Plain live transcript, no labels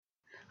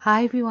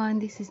Hi everyone,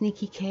 this is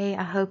Nikki K.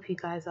 I hope you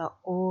guys are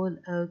all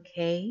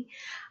okay.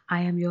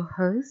 I am your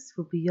host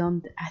for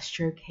Beyond the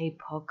Astro K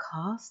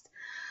podcast.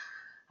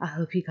 I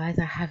hope you guys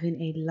are having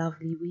a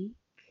lovely week.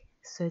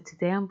 So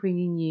today I'm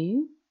bringing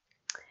you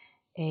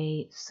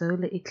a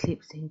solar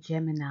eclipse in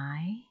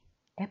Gemini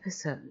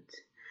episode.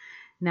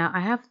 Now I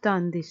have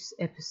done this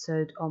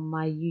episode on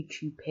my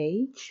YouTube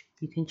page.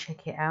 You can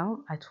check it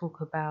out. I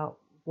talk about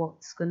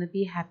what's going to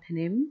be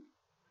happening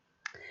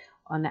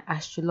on an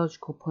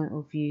astrological point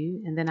of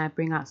view, and then I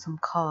bring out some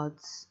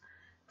cards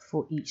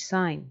for each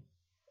sign.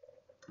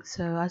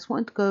 So I just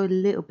wanted to go a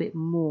little bit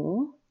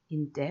more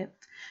in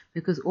depth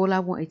because all I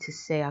wanted to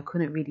say, I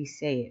couldn't really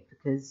say it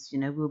because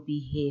we'll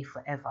be here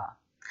forever.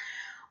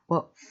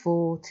 But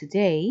for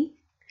today,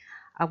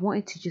 I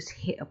wanted to just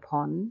hit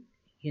upon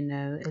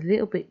a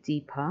little bit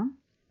deeper.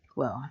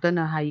 Well, I don't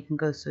know how you can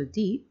go so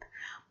deep,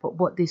 but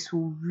what this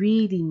will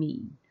really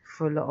mean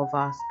for a lot of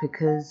us,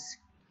 because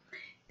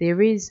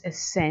there is a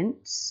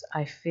sense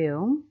I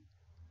feel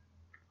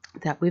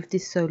that with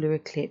this solar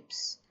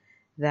eclipse,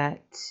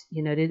 that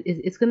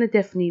it's going to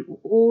definitely,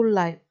 all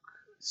like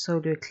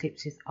solar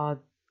eclipses are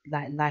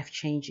like life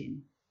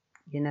changing.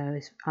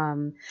 Lunar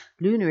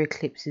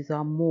eclipses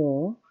are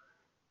more,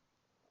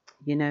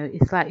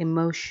 it's like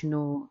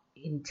emotional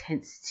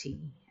intensity,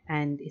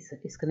 and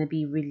it's going to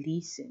be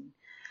releasing.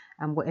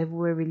 And whatever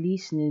we're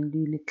releasing in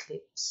lunar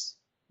eclipse,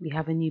 we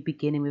have a new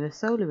beginning with a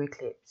solar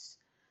eclipse.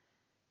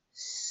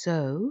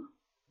 So,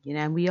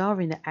 and we are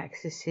in the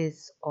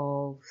axes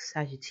of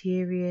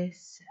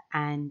Sagittarius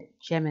and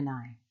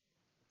Gemini.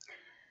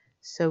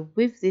 So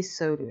with this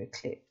solar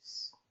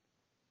eclipse,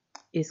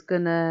 it's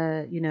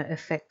gonna,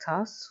 affect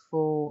us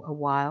for a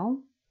while.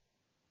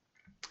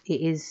 It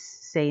is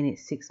saying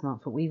it's 6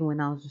 months, but even when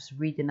I was just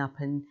reading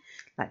up and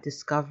like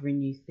discovering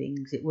new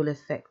things, it will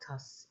affect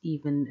us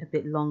even a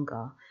bit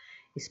longer,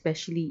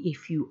 especially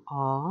if you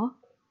are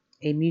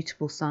a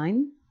mutable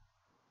sign,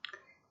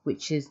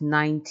 which is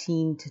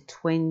 19 to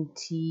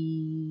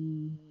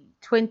 20,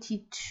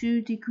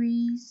 22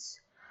 degrees,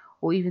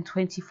 or even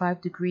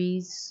 25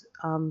 degrees,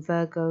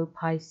 Virgo,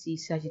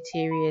 Pisces,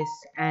 Sagittarius,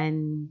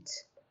 and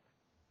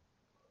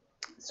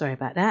sorry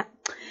about that,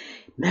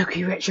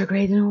 Mercury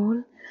retrograde and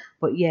all.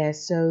 But yeah,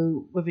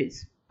 so whether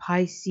it's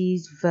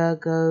Pisces,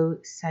 Virgo,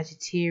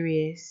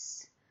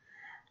 Sagittarius,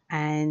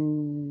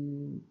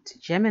 and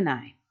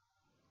Gemini.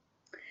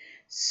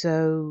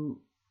 So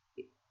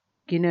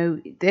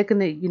they're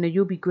gonna,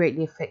 you'll be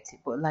greatly affected,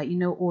 but like,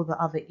 all the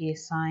other air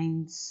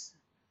signs,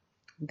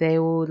 they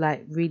all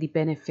like really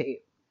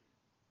benefit.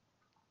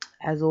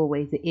 As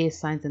always, the air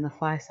signs and the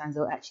fire signs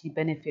will actually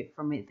benefit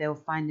from it. They'll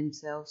find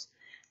themselves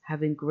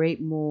having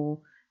great more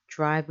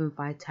drive and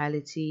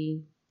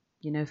vitality.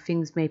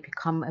 Things may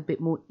become a bit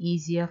more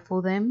easier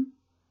for them,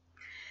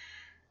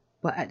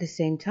 but at the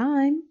same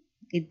time,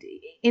 it,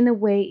 in a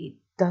way, it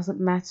doesn't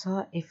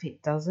matter if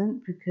it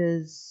doesn't,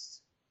 because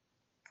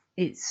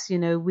it's,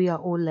 we are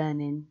all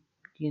learning.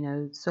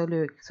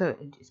 So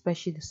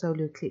especially the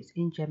solar eclipse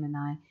in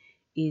Gemini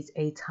is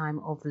a time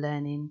of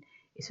learning.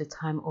 It's a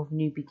time of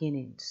new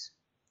beginnings.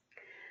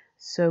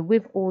 So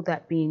with all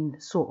that being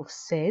sort of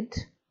said,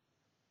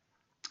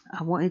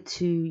 I wanted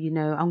to,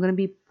 I'm going to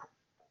be,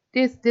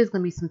 there's going to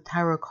be some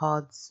tarot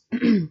cards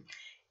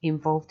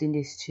involved in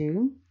this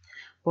too.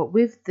 But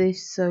with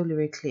this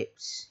solar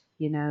eclipse,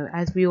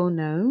 as we all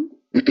know,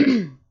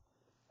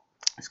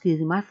 excuse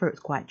me, my throat's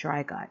quite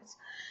dry, guys.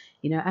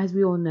 As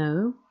we all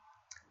know,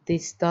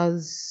 this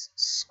does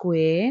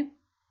square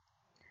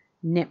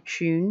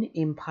Neptune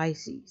in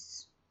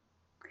Pisces.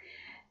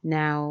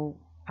 Now,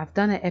 I've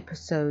done an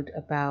episode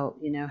about,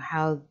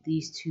 how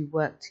these two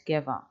work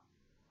together.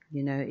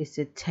 It's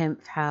a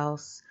 10th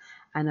house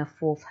and a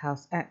 4th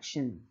house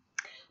action.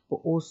 But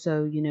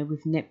also,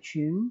 with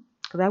Neptune,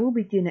 because I will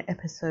be doing an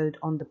episode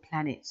on the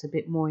planets a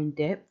bit more in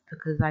depth,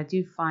 because I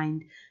do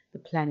find the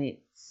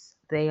planets,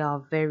 they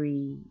are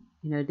very,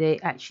 they're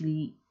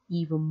actually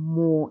even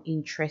more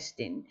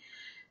interesting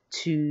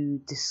to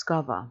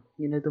discover.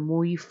 The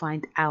more you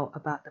find out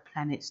about the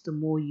planets, the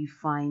more you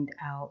find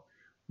out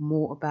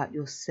more about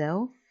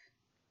yourself,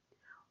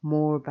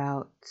 more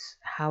about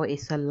how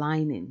it's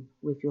aligning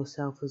with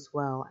yourself as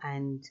well.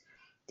 And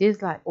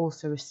there's like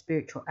also a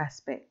spiritual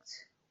aspect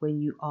when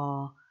you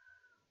are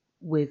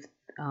with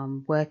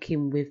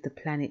working with the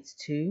planets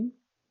too.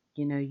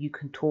 You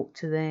can talk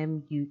to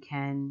them, you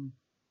can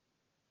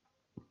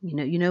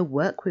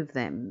work with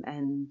them,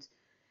 and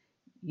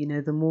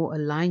the more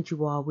aligned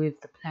you are with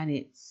the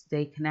planets,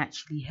 they can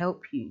actually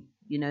help you.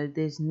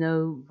 There's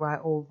no right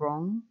or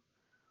wrong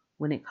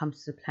when it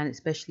comes to the planet,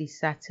 especially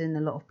Saturn. A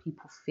lot of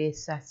people fear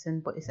Saturn,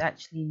 but it's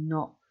actually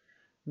not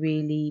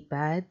really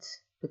bad,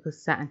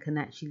 because Saturn can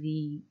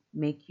actually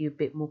make you a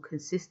bit more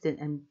consistent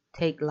and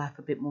take life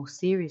a bit more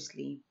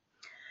seriously.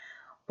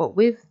 But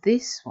with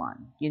this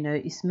one,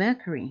 it's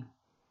Mercury.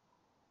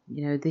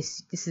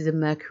 This is a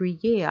Mercury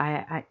year.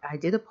 I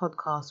did a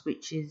podcast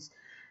which is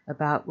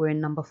about, we're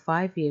in number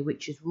 5 year,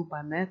 which is ruled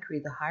by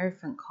Mercury, the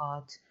Hierophant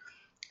card,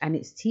 and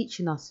it's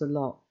teaching us a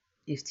lot.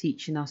 It's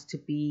teaching us to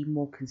be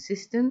more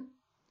consistent.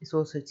 It's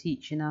also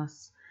teaching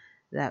us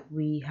that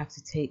we have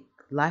to take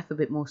life a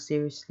bit more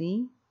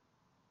seriously,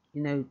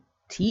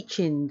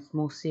 teachings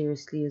more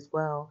seriously as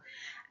well.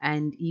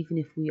 And even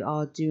if we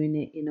are doing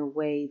it in a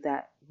way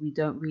that we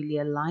don't really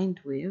aligned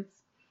with,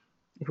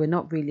 if we're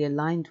not really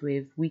aligned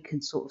with, we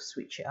can sort of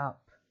switch it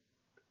up.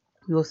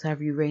 We also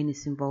have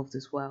Uranus involved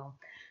as well.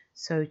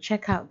 So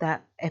check out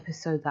that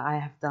episode that I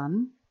have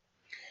done.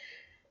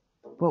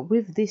 But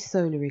with this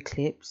solar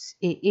eclipse,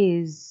 it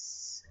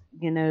is,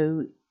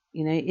 it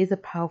is a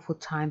powerful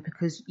time,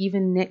 because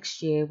even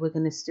next year we're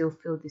going to still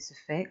feel this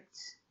effect.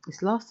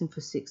 It's lasting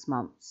for 6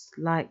 months,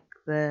 like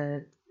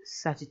the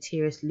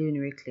Sagittarius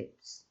lunar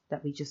eclipse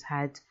that we just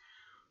had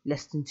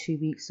less than 2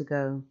 weeks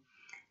ago.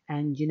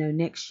 And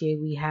next year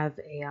we have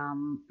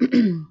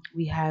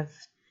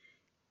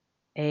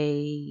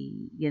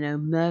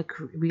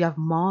Mercury, we have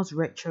Mars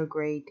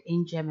retrograde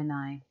in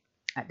Gemini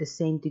at the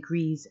same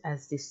degrees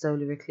as this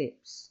solar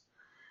eclipse.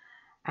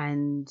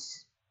 And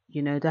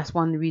that's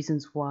one of the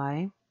reasons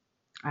why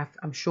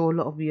I'm sure a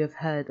lot of you have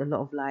heard a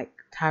lot of like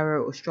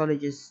tarot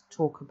astrologers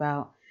talk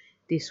about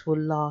this will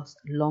last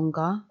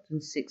longer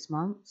than 6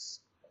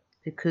 months,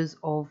 because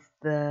of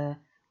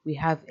we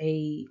have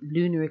a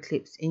lunar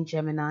eclipse in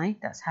Gemini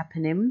that's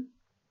happening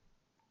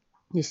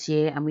this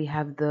year, and we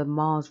have the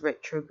Mars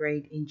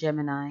retrograde in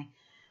Gemini.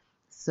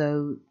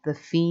 So the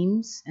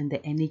themes and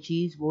the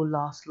energies will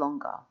last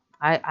longer.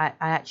 I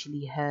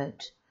actually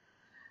heard,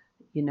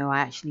 I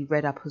actually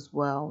read up as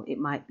well. It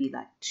might be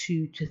like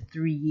 2 to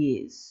 3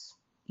 years,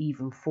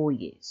 even 4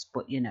 years.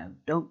 But,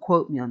 don't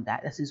quote me on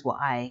that. This is what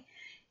I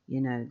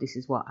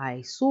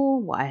saw,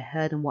 what I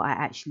heard, and what I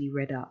actually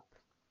read up.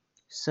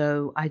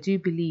 So I do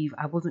believe,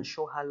 I wasn't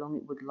sure how long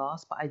it would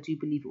last, but I do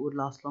believe it would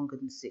last longer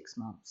than 6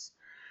 months.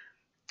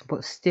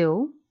 But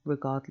still,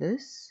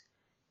 regardless,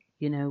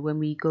 when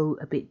we go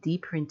a bit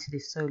deeper into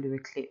this solar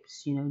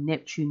eclipse,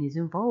 Neptune is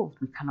involved.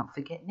 We cannot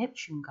forget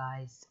Neptune,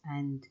 guys.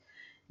 And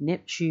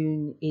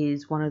Neptune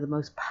is one of the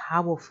most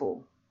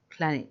powerful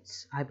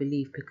planets, I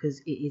believe, because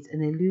it is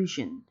an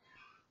illusion.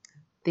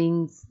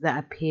 Things that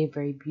appear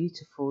very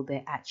beautiful,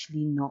 they're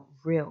actually not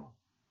real.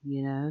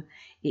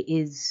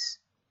 It's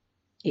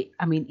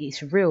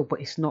real,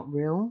 but it's not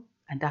real.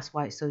 And that's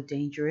why it's so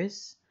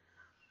dangerous.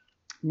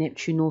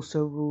 Neptune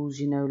also rules,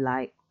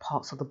 like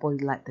parts of the body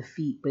like the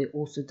feet, but it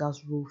also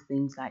does rule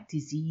things like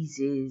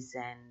diseases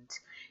and,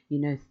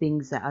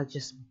 things that are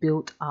just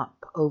built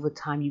up over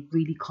time. You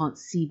really can't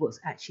see what's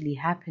actually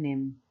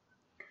happening.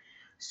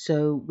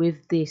 So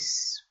with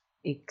this,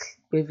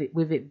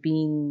 with it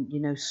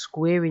being,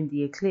 squaring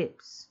the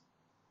eclipse,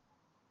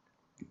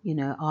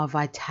 our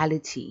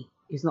vitality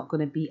is not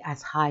going to be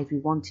as high as we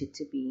want it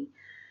to be.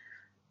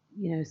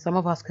 Some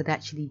of us could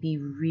actually be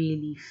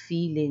really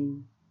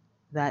feeling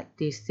that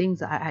there's things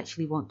that I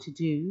actually want to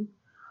do,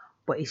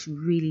 but it's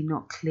really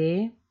not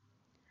clear.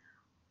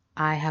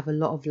 I have a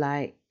lot of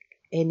like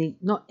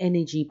not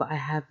energy, but I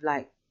have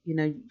like,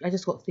 I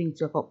just got things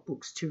to, I've got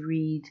books to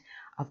read,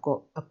 I've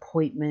got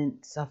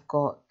appointments, I've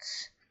got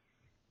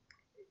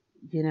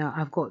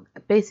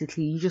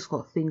basically, you just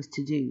got things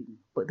to do,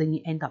 but then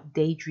you end up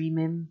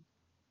daydreaming.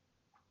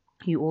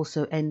 You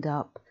also end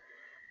up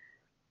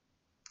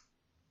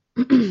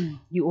when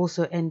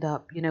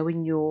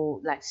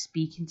you're like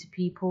speaking to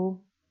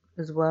people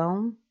as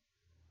well,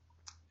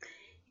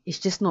 it's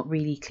just not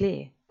really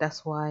clear.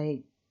 That's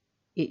why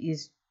it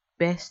is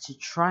best to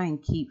try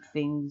and keep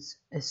things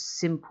as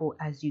simple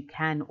as you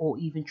can, or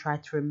even try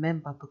to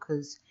remember,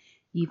 because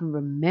even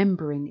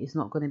remembering is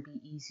not going to be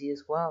easy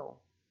as well.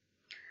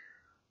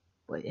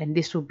 And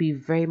this will be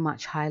very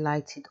much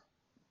highlighted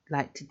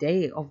like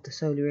today of the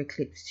solar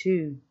eclipse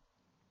too.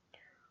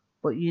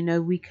 But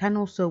we can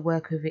also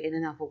work with it in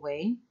another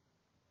way.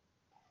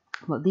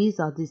 But these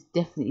are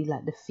definitely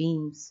like the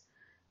themes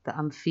that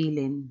I'm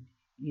feeling,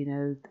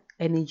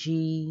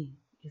 energy,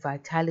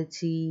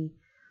 vitality,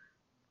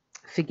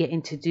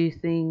 forgetting to do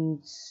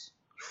things,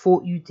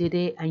 thought you did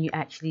it and you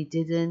actually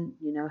didn't,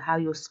 how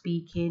you're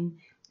speaking,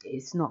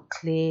 it's not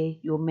clear,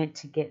 you're meant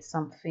to get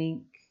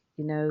something,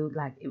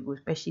 like it was,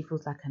 especially if it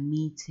was like a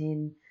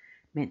meeting,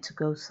 meant to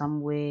go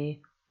somewhere,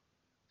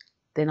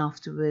 then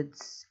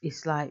afterwards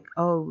it's like,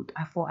 oh,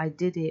 I thought I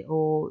did it,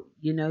 or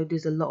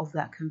there's a lot of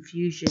that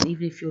confusion,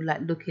 even if you're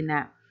like looking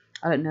at,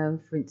 I don't know,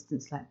 for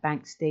instance, like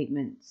bank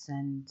statements,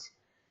 and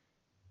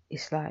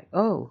it's like,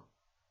 oh,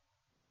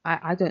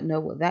 I don't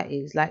know what that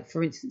is. Like,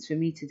 for instance, for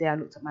me today, I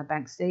looked at my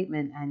bank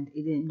statement and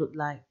it didn't look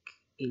like,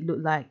 it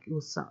looked like it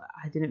was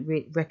I didn't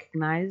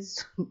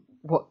recognize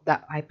what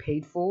that I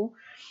paid for.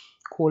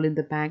 Calling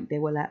the bank, they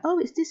were like, oh,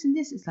 it's this and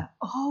this. It's like,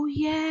 oh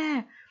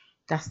yeah,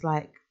 that's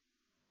like,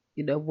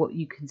 what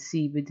you can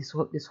see with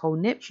this whole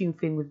Neptune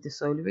thing with the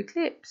solar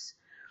eclipse.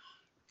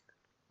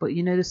 But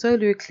the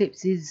solar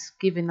eclipse is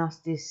giving us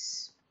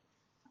this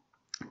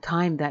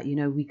time that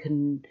we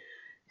can,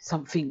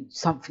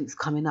 something's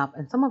coming up,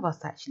 and some of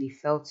us actually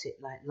felt it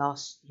like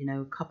last,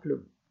 couple of,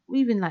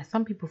 even like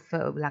some people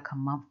felt it like a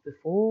month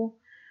before,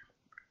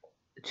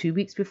 2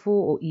 weeks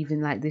before, or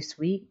even like this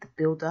week, the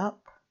build up.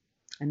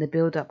 And the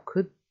build up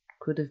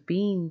could have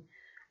been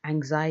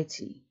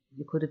anxiety,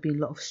 There could have been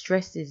a lot of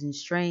stresses and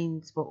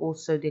strains, but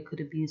also there could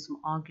have been some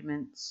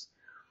arguments.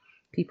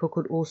 People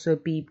could also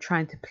be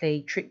trying to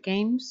play trick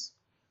games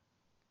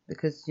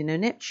because,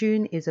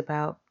 Neptune is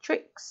about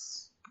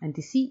tricks and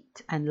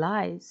deceit and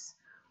lies.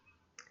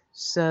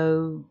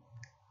 So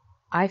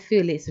I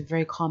feel it's a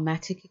very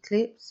karmatic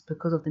eclipse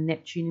because of the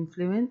Neptune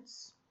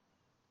influence.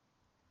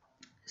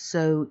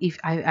 So if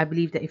I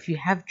believe that if you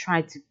have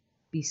tried to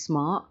be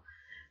smart,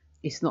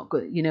 it's not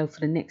good, for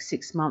the next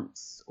 6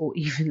 months, or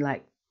even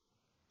like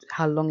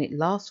how long it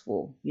lasts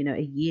for,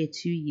 a year,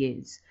 2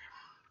 years,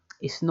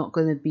 it's not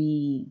going to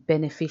be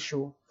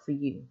beneficial for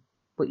you.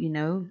 But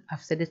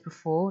I've said this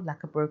before,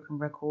 like a broken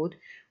record,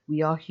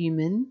 we are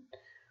human.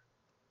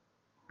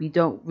 We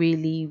don't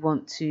really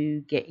want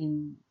to get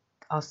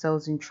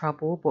ourselves in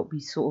trouble, but we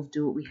sort of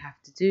do what we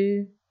have to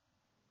do.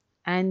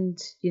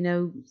 And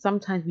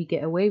sometimes we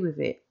get away with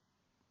it,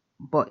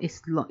 but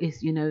it's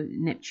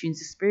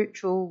Neptune's a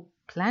spiritual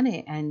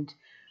planet, and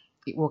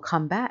it will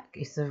come back.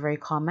 It's a very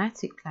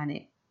karmatic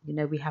planet.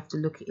 We have to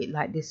look at it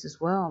like this as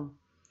well.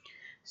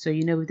 So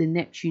with the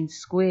Neptune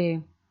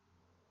square,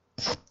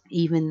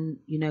 even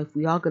if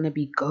we are going to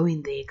be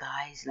going there,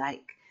 guys,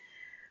 like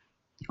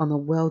on a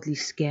worldly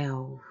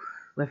scale,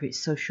 whether it's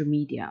social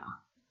media,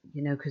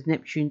 because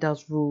Neptune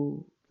does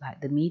rule like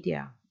the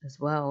media as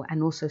well,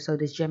 and also so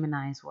does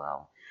Gemini as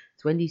well.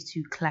 So when these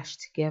two clash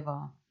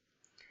together,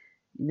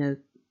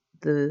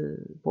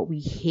 what we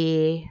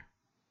hear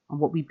and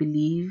what we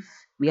believe,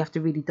 we have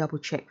to really double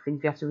check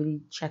things. We have to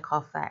really check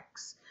our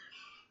facts,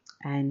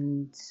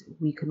 and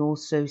we can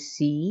also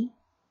see,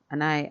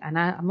 and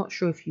I'm not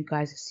sure if you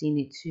guys have seen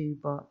it too,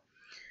 but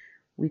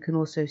we can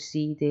also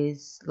see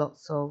there's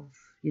lots of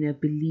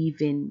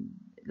believing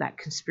like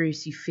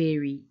conspiracy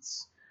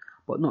theories,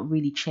 but not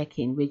really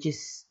checking. We're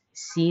just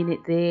seeing it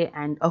there,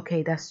 and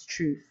okay, that's the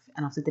truth,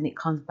 and after then it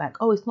comes back,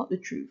 oh, it's not the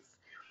truth.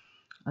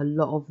 A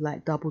lot of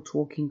like double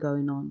talking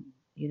going on,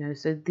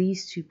 so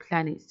these two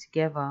planets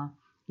together,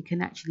 it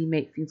can actually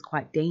make things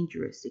quite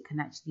dangerous. It can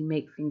actually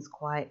make things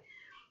quite,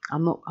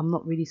 I'm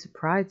not really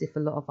surprised if a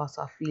lot of us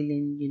are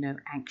feeling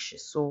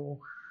anxious, or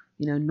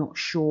not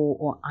sure,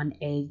 or on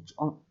edge,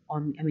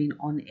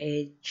 on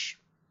edge.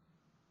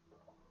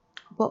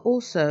 But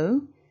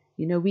also,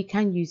 we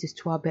can use this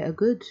to our better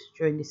good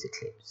during this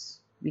eclipse.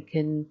 We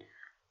can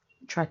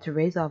try to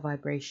raise our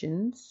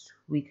vibrations.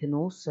 We can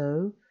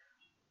also,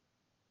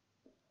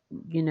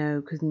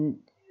 because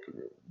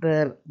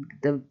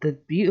the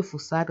beautiful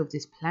side of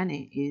this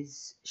planet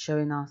is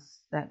showing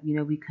us that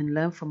we can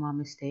learn from our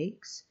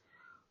mistakes.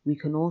 We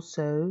can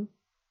also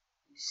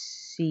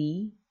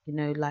see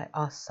like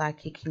our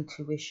psychic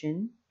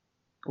intuition,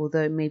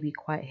 although it may be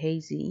quite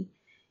hazy,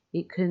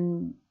 it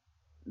can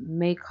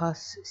make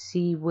us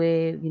see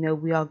where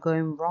we are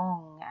going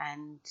wrong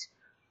and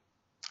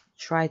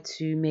try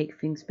to make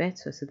things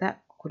better. So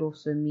that could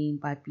also mean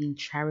by being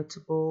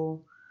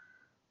charitable,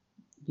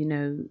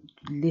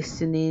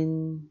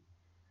 listening,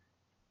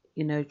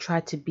 try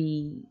to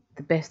be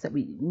the best that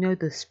we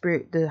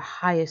the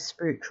highest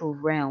spiritual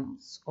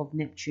realms of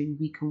Neptune.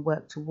 We can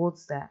work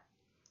towards that,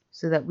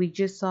 so that we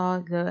just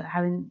are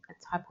having a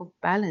type of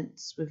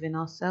balance within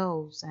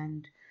ourselves,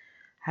 and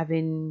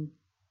having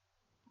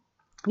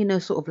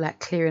sort of like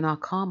clearing our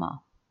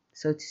karma,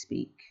 so to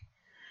speak.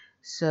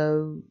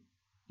 So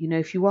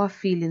if you are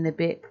feeling a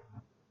bit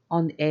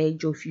on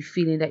edge, or if you're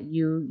feeling that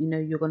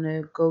you're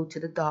gonna go to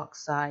the dark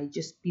side,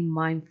 just be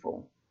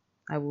mindful,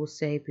 I will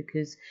say,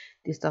 because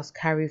this does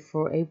carry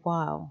for a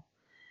while.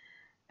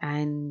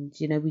 And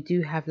we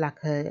do have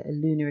like a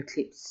lunar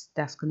eclipse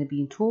that's going to be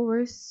in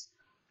Taurus,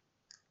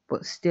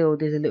 but still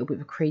there's a little bit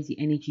of a crazy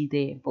energy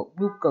there, but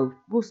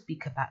we'll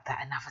speak about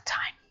that another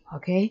time,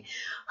 okay?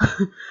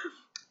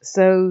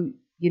 So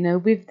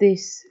with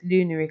this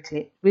lunar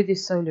eclipse, with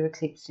this solar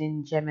eclipse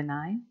in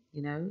Gemini,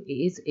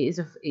 it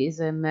is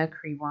a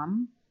Mercury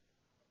one,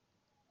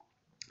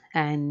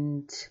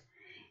 and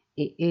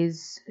it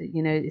is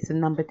it's a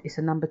number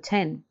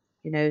 10.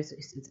 It's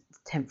the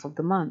 10th of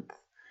the month,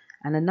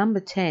 and the number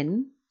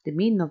 10, the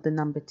meaning of the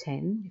number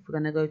 10, if we're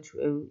going to go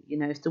to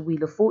it's the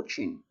Wheel of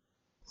Fortune,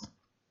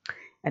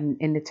 and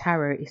in the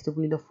tarot it's the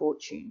Wheel of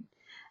Fortune,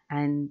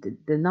 and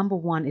the number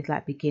 1 is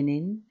like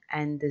beginning,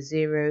 and the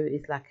 0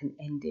 is like an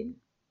ending.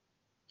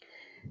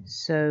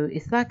 So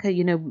it's like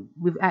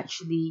we've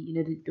actually,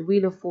 the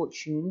Wheel of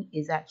Fortune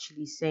is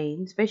actually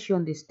saying, especially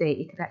on this day,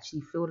 it could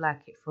actually feel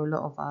like it for a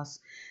lot of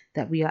us,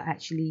 that we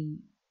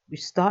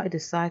started a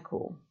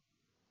cycle.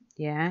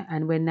 Yeah.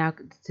 And we're now,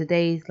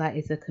 today is like,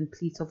 it's a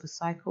complete of a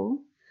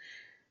cycle.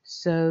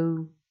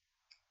 So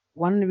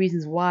one of the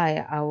reasons why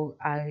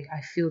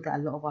I feel that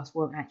a lot of us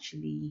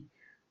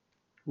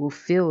will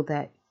feel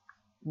that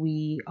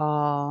we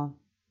are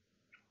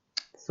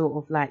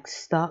sort of like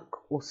stuck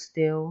or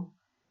still,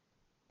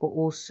 but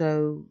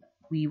also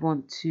we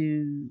want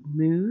to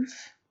move,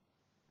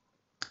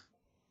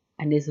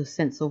 and there's a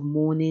sense of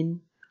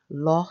mourning,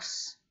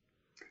 loss.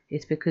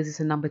 It's because it's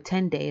a number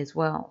 10 day as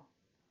well.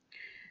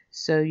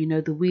 So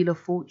the Wheel of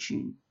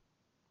Fortune,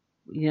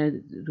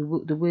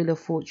 the Wheel of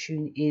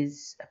Fortune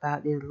is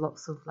about, there's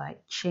lots of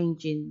like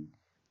changing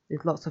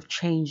There's lots of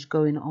change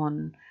going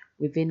on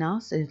within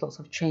us. There's lots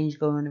of change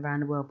going on around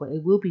the world, but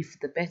it will be for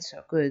the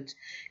better good,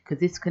 because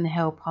this can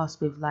help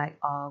us with like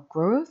our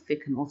growth.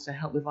 It can also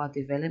help with our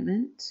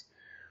development.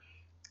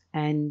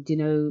 And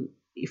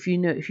if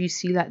you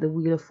see like the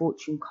Wheel of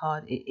Fortune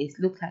card, it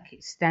looks like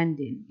it's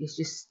standing. It's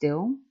just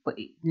still, but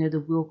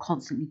the wheel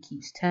constantly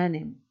keeps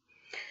turning.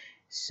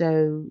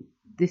 So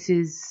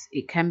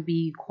it can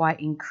be quite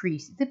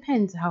increased. It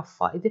depends how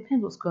far, it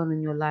depends what's going on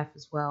in your life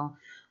as well.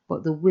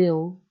 But the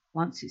wheel,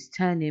 once it's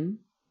turning,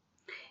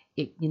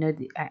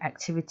 the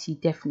activity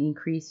definitely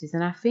increases.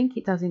 And I think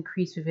it does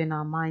increase within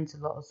our minds a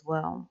lot as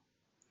well.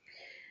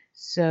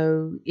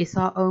 So it's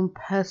our own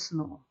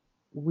personal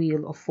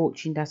Wheel of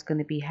Fortune that's going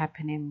to be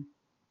happening.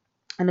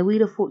 And the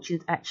Wheel of Fortune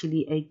is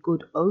actually a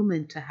good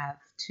omen to have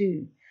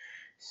too.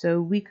 So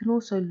we can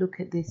also look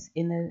at this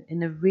in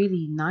a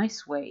really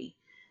nice way,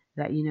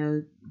 that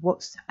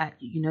what's at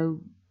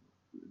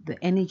the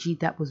energy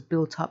that was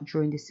built up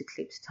during this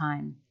eclipse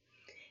time.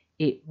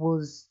 It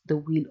was the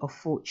Wheel of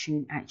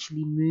Fortune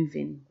actually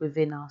moving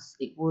within us.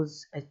 It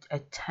was a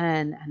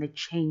turn and a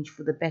change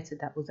for the better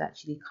that was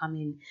actually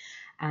coming.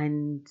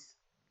 And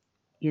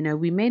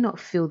we may not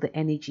feel the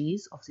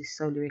energies of this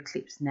solar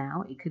eclipse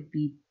now. It could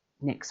be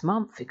next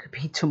month, it could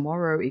be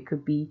tomorrow, it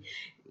could be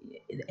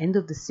the end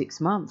of the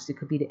 6 months, it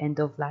could be the end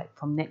of like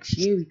from next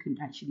year, we can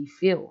actually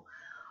feel.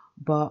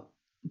 But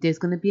there's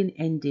going to be an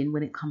ending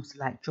when it comes to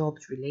like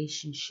jobs,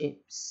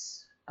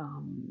 relationships,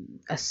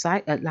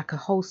 like a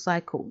whole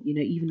cycle,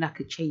 even like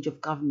a change of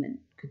government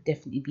could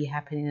definitely be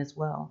happening as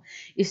well.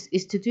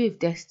 It's to do with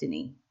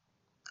destiny.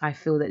 I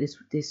feel that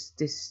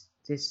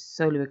this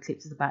solar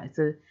eclipse is about,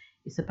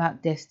 it's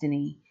about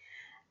destiny.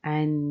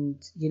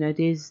 And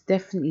there's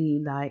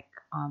definitely like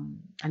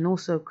and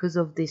also because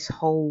of the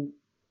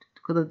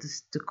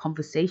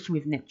conversation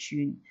with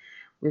Neptune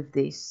with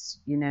this,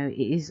 it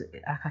is,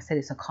 like I said,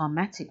 it's a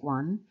karmatic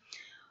one,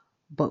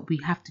 but we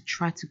have to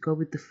try to go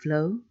with the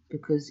flow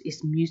because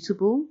it's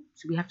mutable.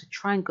 So we have to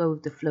try and go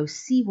with the flow,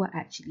 see what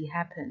actually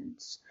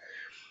happens,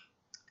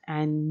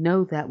 and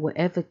know that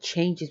whatever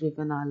changes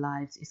within our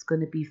lives, it's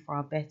going to be for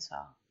our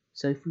better.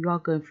 So if we are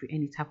going through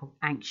any type of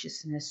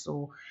anxiousness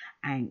or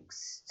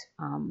angst,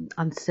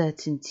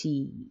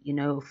 uncertainty,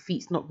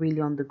 feet's not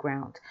really on the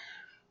ground,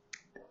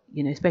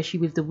 especially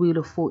with the Wheel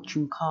of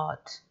Fortune card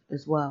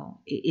as well,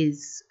 it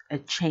is a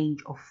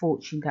change of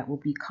fortune that will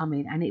be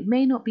coming, and it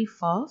may not be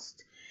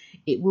fast.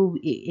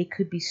 It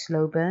could be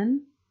slow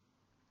burn.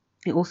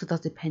 It also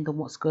does depend on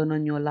what's going on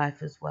in your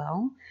life as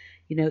well.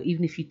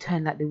 Even if you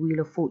turn like the Wheel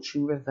of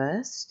Fortune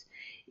reversed,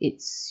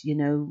 it's,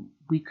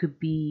 we could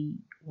be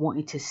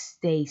wanting to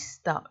stay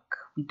stuck.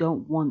 We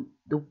don't want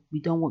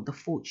the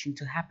fortune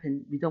to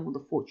happen. We don't want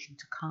the fortune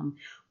to come.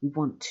 We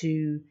want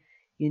to,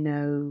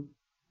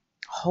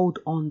 hold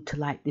on to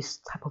like this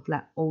type of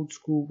like old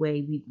school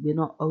way. We're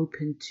not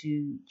open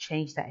to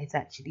change that is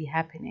actually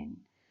happening.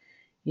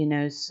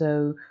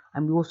 So,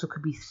 and we also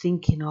could be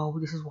thinking, oh,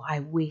 this is what I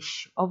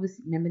wish.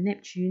 Obviously, remember,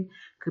 Neptune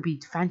could be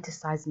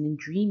fantasizing and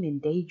dreaming,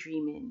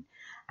 daydreaming,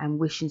 and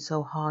wishing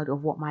so hard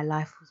of what my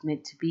life was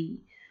meant to be.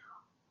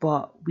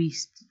 But we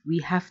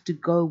have to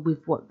go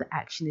with what the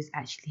action is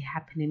actually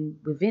happening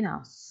within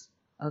us.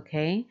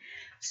 Okay,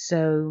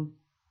 so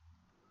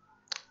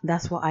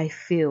that's what I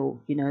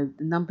feel. The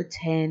number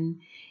 10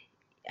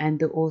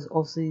 and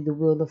obviously the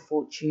Wheel of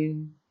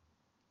Fortune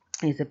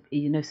is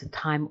it's a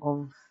time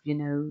of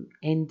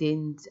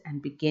endings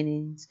and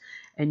beginnings.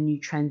 A new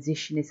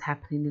transition is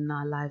happening in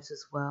our lives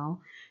as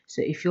well.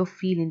 So if you're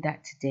feeling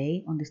that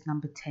today on this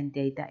number 10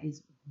 day, that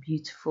is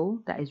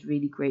beautiful. That is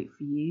really great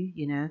for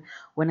you.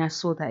 When I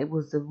saw that it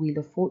was the Wheel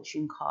of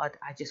Fortune card,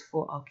 I just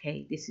thought,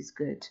 okay, this is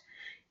good.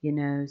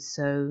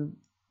 So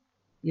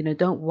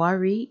don't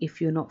worry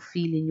if you're not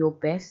feeling your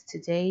best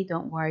today.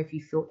 Don't worry if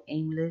you feel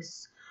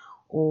aimless,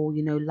 or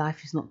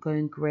life is not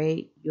going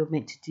great. You're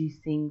meant to do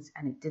things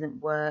and it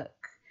didn't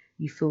work.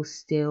 You feel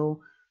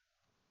still.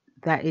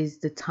 That is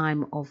the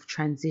time of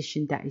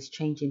transition that is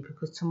changing,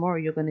 because tomorrow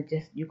you're gonna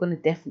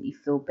definitely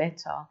feel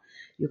better.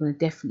 You're gonna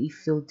definitely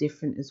feel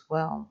different as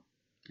well.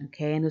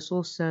 Okay, and it's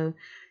also,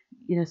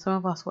 some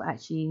of us will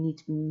actually need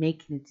to be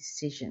making a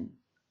decision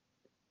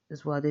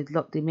as well.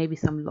 There may be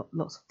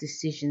lots of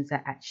decisions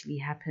that actually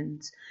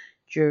happened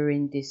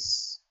during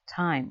this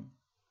time.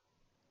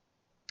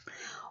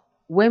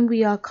 When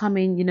we are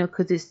coming,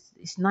 because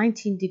it's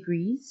 19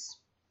 degrees.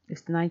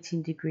 It's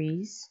 19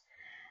 degrees.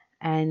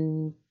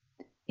 And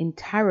in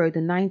tarot,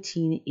 the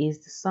 19 is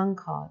the Sun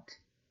card.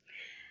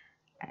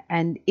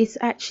 And it's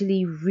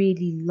actually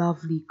really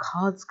lovely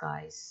cards,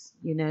 guys.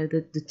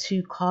 The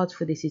two cards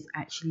for this is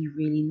actually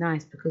really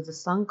nice, because the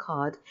Sun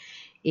card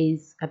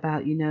is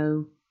about,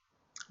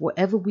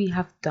 whatever we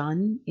have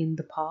done in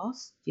the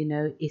past,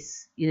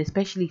 it's,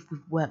 especially if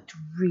we've worked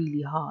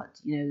really hard.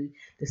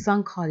 The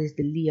Sun card is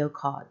the Leo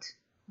card.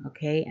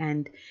 Okay,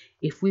 and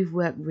if we've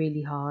worked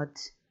really hard,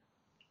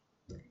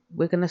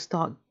 we're going to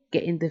start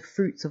getting the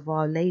fruits of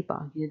our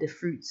labor. The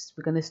fruits,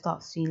 we're going to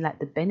start seeing like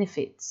the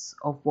benefits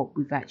of what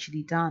we've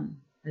actually done.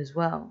 as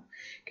well.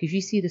 Because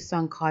you see the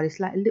sun card, it's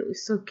like a little,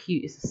 it's so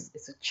cute.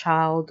 It's a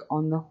child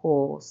on the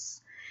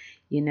horse,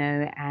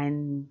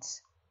 and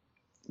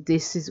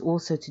this is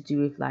also to do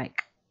with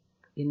like,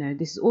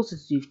 this is also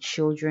to do with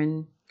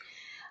children.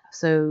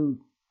 So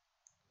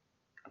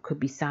I could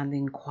be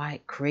sounding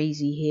quite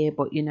crazy here,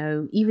 but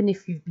even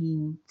if you've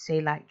been,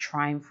 say, like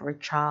trying for a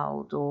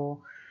child, or,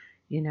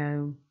 you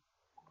know,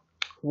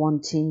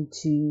 wanting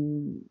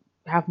to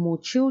have more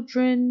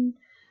children,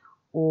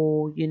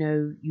 or,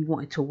 you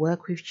wanted to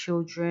work with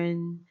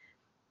children,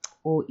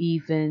 or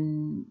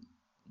even,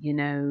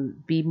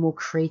 be more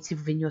creative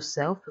within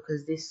yourself,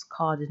 because this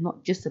card is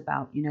not just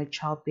about,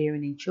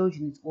 childbearing and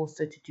children. It's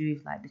also to do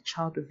with like the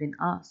child within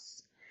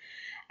us.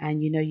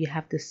 And you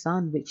have the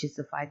sun, which is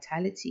the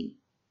vitality,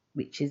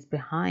 which is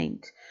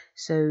behind.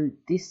 So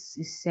this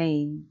is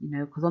saying,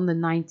 because on the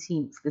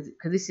 19th,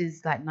 because this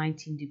is like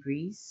 19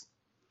 degrees.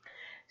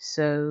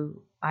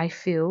 So I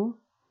feel,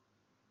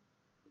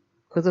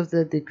 because of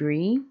the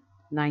degree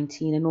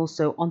 19, and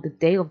also on the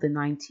day of the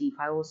 19th,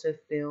 I also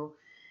feel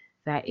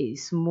that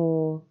it's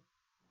more,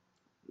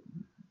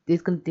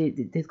 there's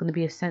gonna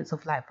be a sense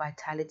of like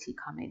vitality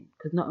coming,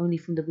 because not only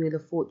from the Wheel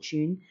of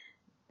Fortune,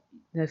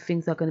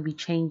 things are going to be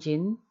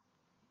changing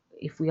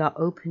if we are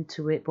open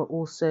to it, but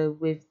also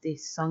with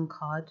this sun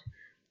card,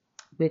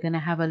 we're going to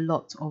have a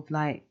lot of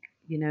like,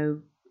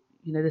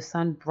 the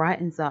sun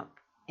brightens up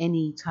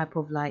any type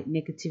of like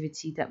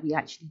negativity that we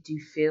actually do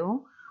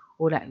feel,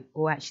 or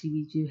actually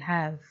we do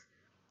have.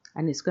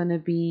 And it's going to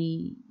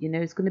be,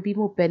 it's going to be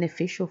more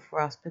beneficial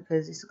for us,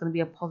 because it's going to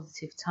be a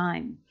positive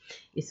time.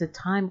 It's a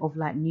time of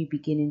like new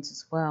beginnings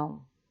as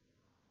well.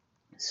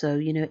 So,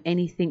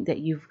 anything that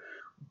you've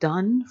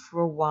done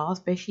for a while,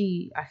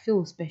 especially, I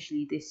feel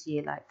especially this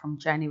year, like from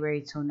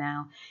January till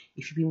now,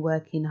 if you've been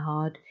working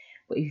hard,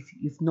 but if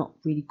you've not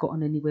really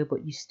gotten anywhere,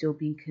 but you've still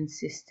been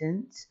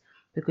consistent,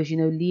 because,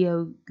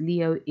 Leo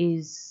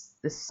is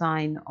the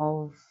sign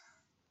of,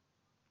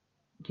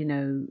 you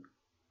know,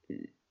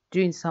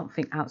 doing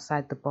something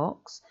outside the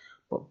box,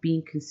 but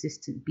being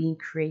consistent, being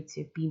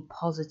creative, being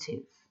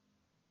positive.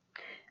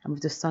 And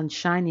with the sun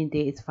shining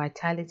there, it's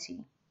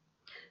vitality.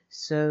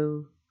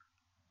 So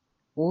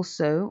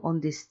also on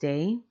this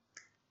day,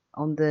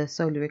 on the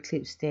solar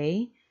eclipse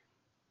day,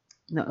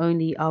 not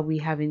only are we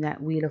having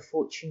that Wheel of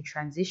Fortune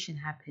transition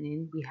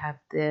happening, we have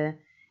the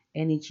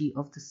energy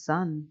of the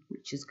sun,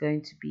 which is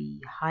going to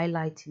be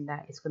highlighting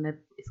that. It's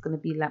gonna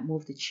be like more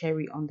of the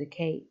cherry on the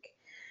cake.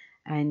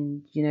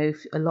 And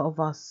a lot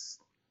of us,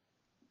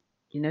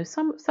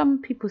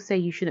 some people say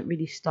you shouldn't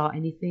really start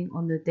anything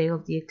on the day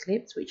of the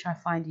eclipse, which I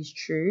find is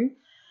true.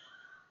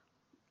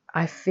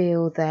 I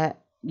feel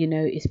that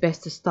it's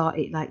best to start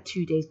it like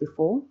 2 days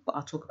before, but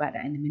I'll talk about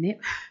that in a minute.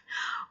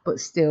 But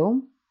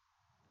still,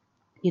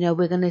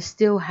 we're going to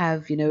still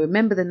have,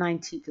 remember the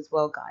 19th as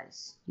well,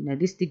 guys.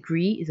 This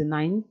degree is a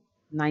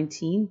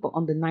 19, but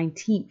on the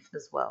 19th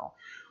as well,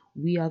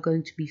 we are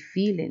going to be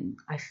feeling,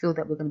 I feel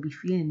that we're going to be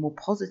feeling more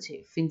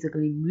positive. Things are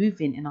going to be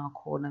moving in our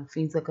corner, and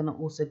things are going to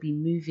also be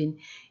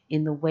moving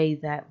in the way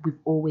that we've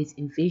always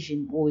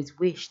envisioned, always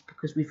wished,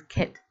 because we've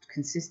kept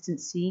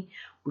consistency.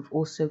 We've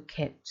also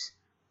kept,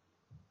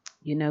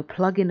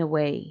 plugging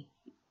away,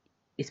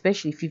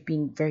 especially if you've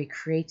been very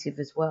creative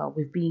as well.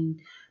 We've been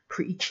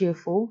pretty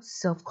cheerful,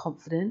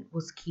 self-confident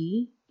was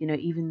key.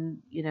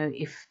 Even,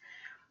 if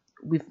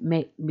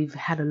we've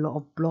had a lot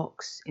of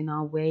blocks in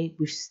our way,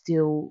 we've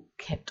still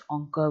kept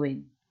on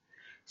going.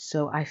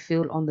 So I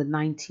feel on the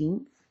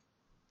 19th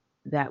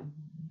that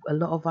a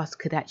lot of us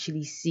could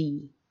actually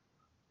see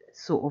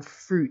sort of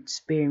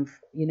fruits bearing,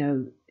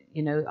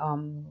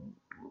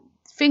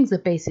 things are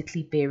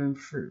basically bearing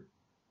fruit.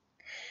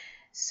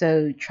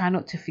 So try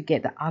not to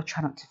forget that. I'll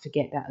try not to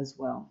forget that as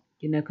well.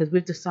 Because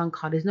with the sun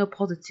card, there's no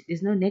positive,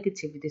 there's no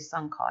negative with this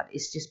sun card.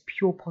 It's just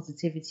pure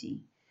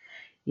positivity.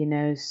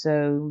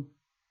 So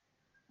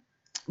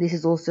this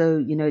is also,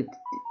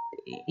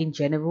 in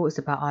general, it's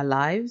about our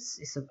lives.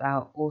 It's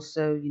about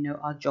also,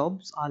 our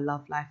jobs, our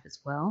love life as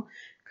well.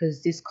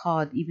 Because this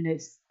card, even though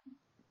it's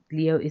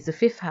Leo, is the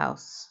fifth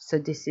house. So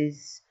this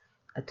is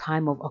a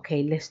time of,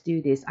 okay, let's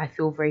do this. I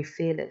feel very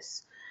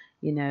fearless.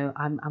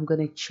 I'm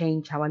going to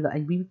change how I look.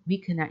 And we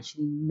can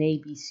actually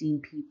maybe see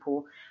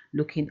people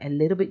looking a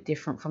little bit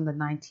different from the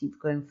 19th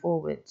going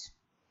forward.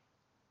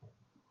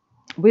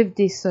 With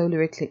this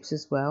solar eclipse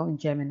as well in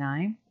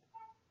Gemini,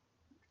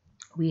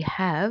 we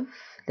have,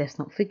 let's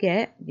not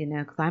forget,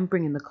 because I'm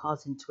bringing the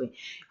cards into it.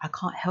 I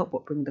can't help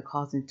but bring the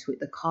cards into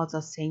it. The cards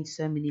are saying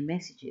so many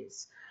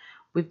messages.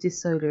 With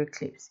this solar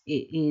eclipse,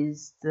 it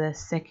is the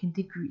second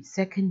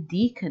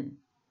decan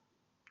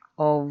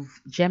of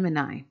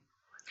Gemini.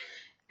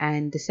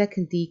 And the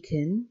second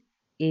decan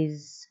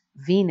is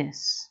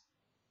Venus.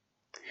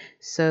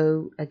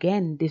 So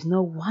again, there's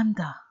no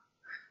wonder,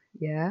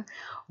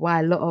 why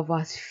a lot of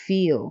us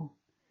feel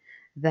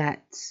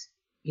that,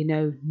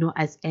 not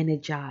as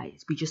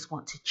energized. We just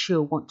want to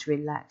chill, want to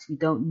relax. We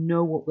don't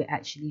know what we're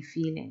actually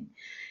feeling.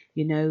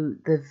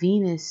 The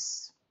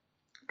Venus,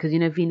 because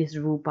Venus is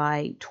ruled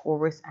by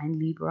Taurus and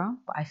Libra,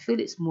 but I feel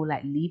it's more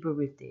like Libra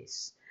with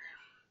this.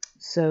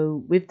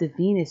 So with the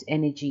Venus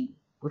energy,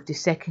 with the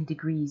second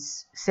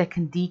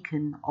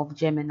decan of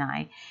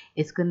Gemini,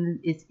 it's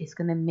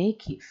gonna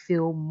make it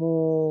feel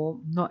more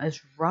not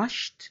as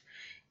rushed.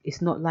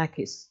 It's not like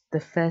it's the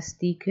first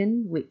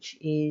decan, which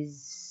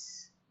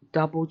is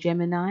double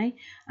Gemini,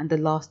 and the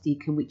last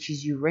decan, which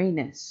is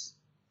Uranus.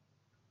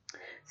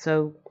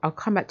 So I'll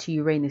come back to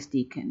Uranus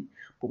decan,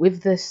 but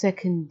with the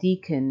second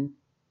decan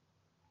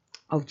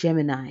of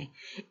Gemini,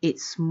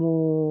 it's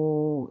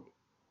more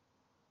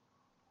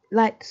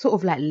like sort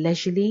of like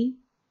leisurely.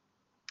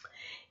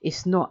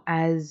 It's not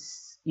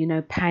as,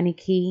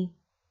 panicky,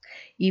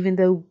 even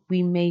though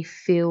we may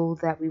feel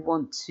that we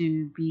want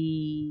to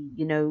be,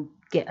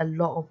 get a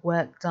lot of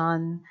work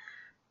done.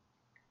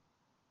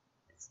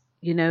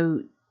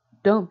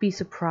 Don't be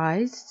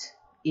surprised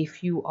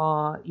if you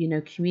are,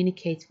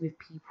 communicating with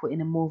people in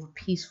a more of a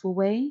peaceful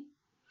way.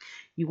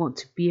 You want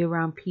to be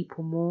around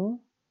people more,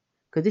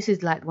 because this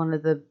is like one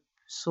of the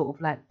sort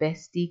of like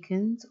best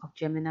decans of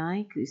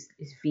Gemini, because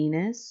it's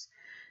Venus.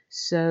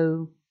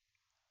 So,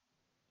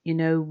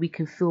 we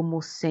can feel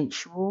more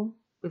sensual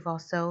with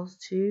ourselves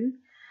too,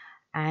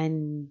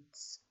 and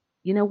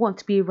want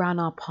to be around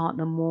our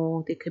partner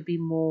more. There could be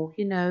more,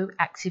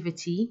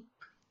 activity.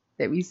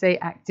 That we say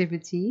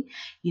activity,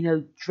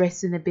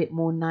 dressing a bit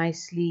more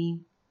nicely.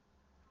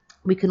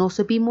 We can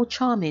also be more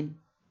charming.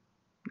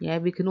 Yeah,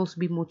 we can also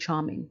be more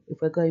charming if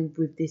we're going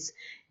with this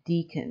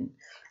decan.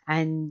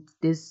 And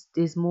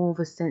there's more of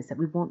a sense that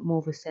we want more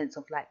of a sense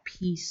of like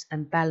peace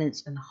and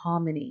balance and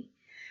harmony.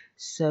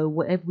 So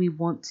whatever we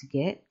want to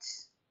get,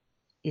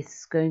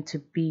 it's going to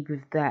be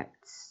with that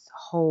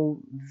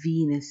whole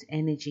Venus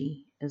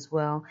energy as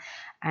well.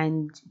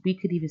 And we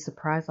could even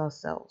surprise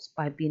ourselves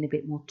by being a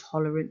bit more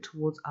tolerant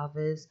towards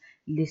others,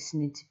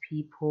 listening to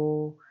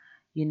people,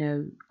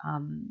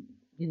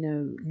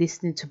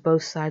 listening to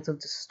both sides of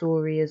the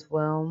story as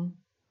well.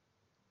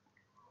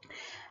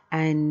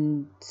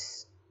 And,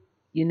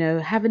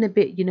 having a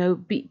bit,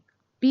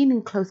 being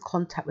in close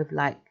contact with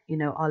like,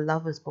 our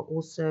lovers, but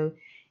also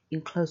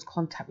in close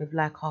contact with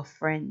like our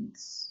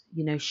friends,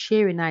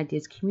 sharing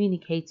ideas,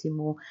 communicating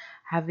more,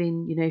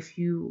 having, if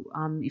you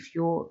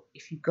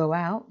go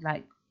out,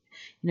 like,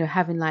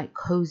 having like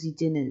cozy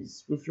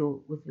dinners with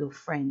your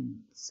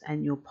friends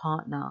and your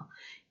partner,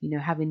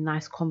 having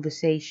nice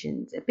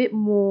conversations, a bit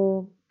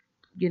more,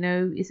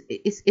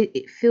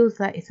 it feels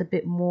like it's a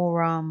bit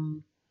more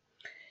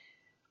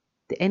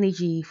the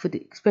energy for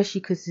the, especially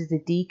because it's the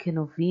decan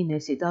of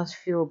Venus, it does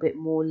feel a bit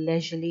more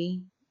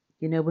leisurely.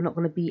 We're not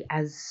going to be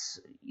as,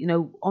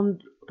 on,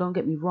 don't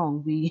get me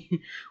wrong, we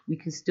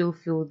can still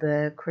feel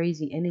the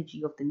crazy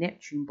energy of the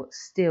Neptune, but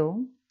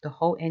still the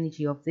whole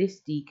energy of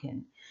this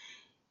decan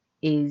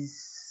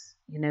is,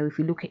 if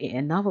you look at it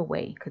another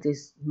way, because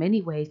there's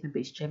many ways,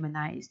 maybe it's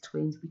Gemini, it's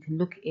twins, we can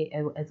look at it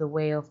as a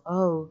way of,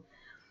 oh,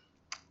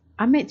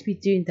 I'm meant to be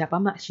doing that, but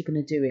I'm actually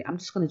going to do it. I'm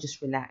just going to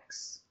just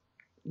relax.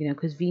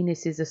 Because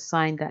Venus is a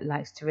sign that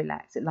likes to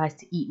relax. It likes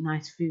to eat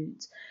nice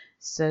foods.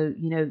 So,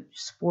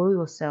 spoil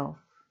yourself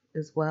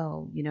as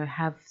well.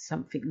 Have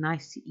something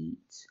nice to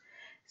eat.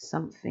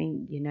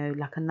 Something,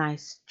 like a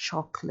nice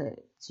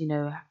chocolate,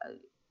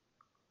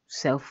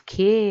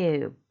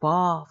 self-care,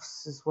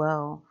 baths as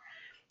well.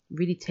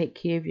 Really take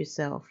care of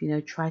yourself.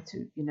 Try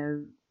to,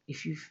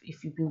 if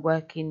you've been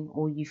working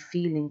or you're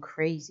feeling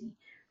crazy,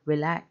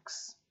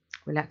 relax.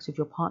 Relax with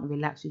your partner,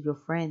 relax with your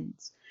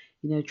friends.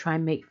 Try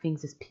and make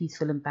things as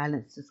peaceful and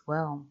balanced as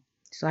well.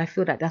 So I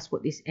feel that that's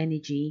what this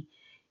energy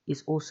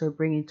is also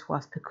bringing to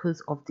us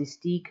because of this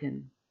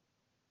decan.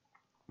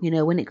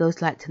 When it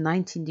goes like to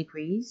 19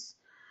 degrees,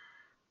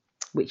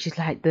 which is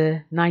like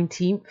the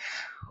 19th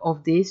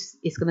of this,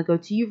 it's going to go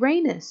to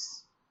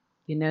Uranus.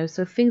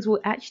 So things will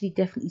actually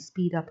definitely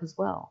speed up as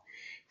well.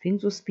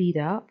 Things will speed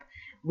up.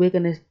 We're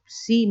going to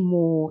see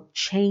more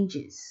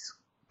changes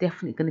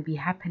definitely going to be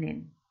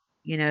happening.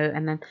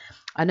 And then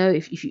I know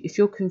if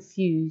you're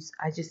confused,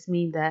 I just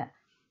mean that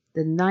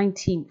the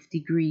 19th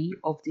degree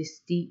of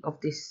this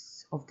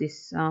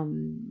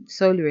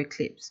solar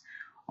eclipse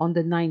on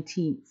the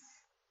 19th,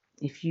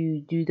 if you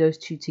do those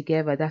two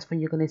together, that's when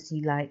you're going to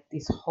see like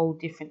this whole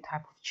different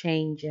type of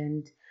change.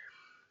 And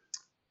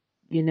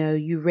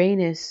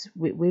Uranus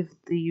with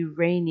the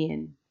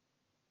Uranian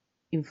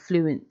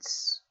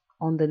influence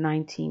on the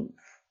 19th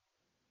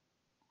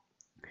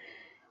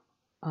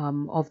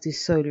of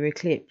this solar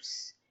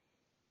eclipse,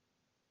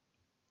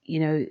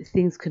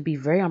 things could be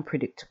very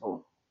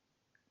unpredictable.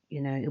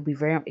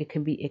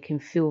 It can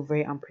feel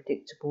very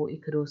unpredictable.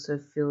 It could also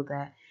feel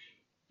that,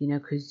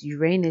 because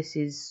Uranus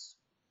is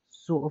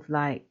sort of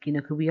like,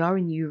 because we are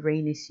in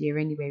Uranus year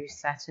anyway with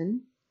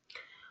Saturn,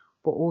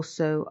 but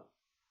also,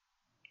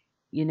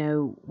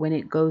 when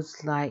it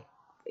goes like,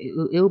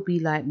 it'll be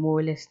like more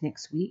or less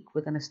next week,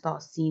 we're going to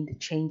start seeing the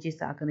changes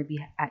that are going to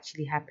be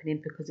actually happening,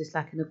 because it's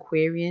like an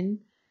Aquarian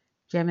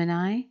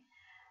Gemini,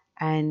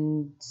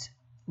 and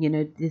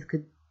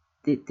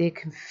they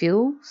can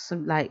feel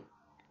some like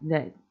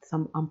that,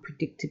 some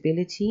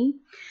unpredictability,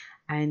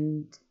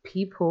 and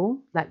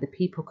people, like the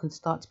people, can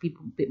start to be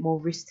a bit more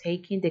risk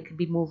taking. They can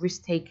be more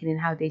risk taking in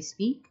how they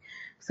speak.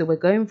 So we're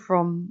going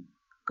from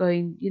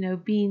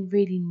being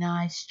really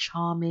nice,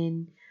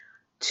 charming,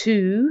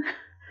 to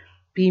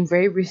being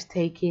very risk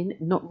taking,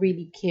 not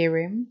really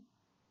caring.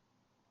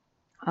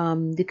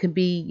 There can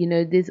be,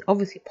 there's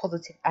obviously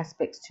positive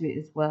aspects to it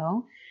as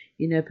well,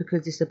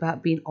 because it's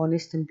about being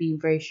honest and being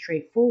very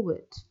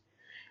straightforward.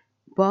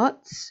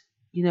 But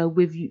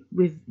with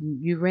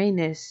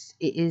Uranus,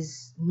 it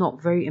is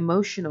not very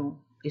emotional.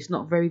 It's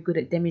not very good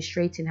at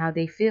demonstrating how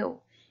they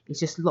feel. It's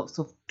just lots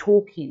of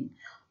talking,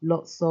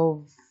 lots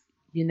of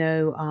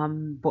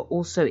but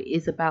also it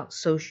is about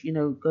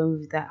social, going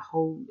with that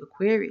whole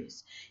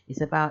Aquarius.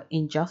 It's about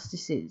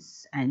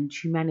injustices and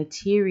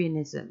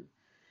humanitarianism.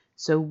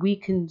 So we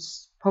can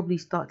probably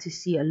start to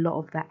see a lot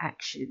of that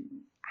action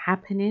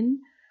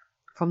happening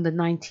from the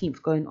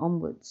 19th going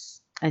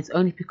onwards. And it's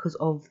only because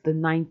of the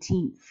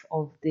 19th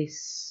of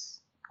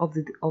this of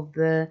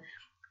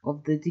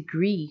the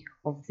degree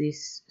of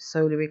this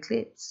solar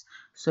eclipse.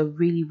 So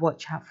really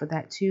watch out for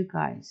that too,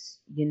 guys.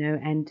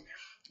 And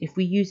if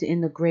we use it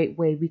in a great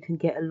way, we can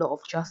get a lot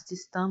of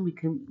justice done. We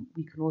can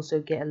also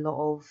get a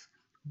lot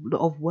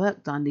of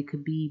work done. There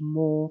could be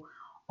more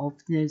of,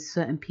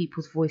 certain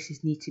people's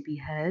voices need to be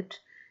heard.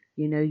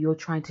 You're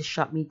trying to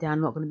shut me down,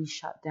 I'm not going to be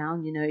shut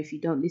down. If you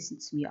don't listen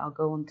to me, I'll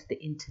go onto the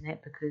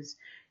internet, because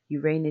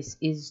Uranus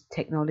is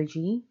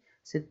technology.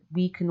 So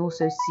we can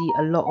also see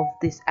a lot of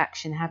this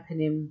action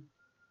happening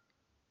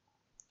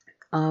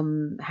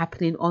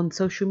on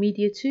social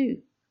media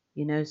too.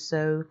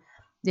 So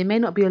there may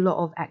not be a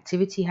lot of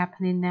activity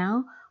happening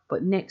now,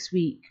 but next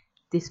week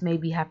this may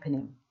be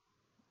happening.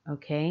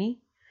 Okay.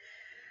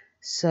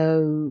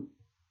 So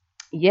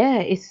yeah,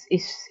 it's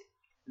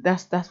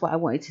that's what I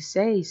wanted to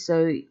say.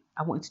 So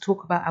definitely want to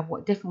talk about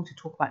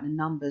the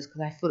numbers,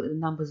 because I feel that the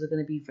numbers are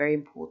going to be very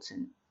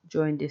important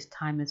during this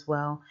time as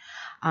well.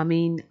 I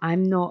mean,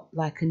 I'm not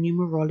like a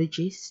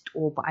numerologist,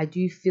 but I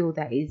do feel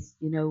that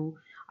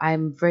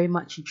I'm very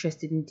much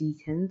interested in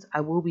deacons.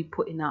 I will be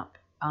putting up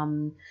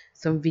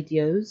some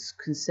videos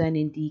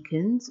concerning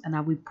deacons, and I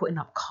will be putting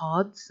up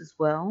cards as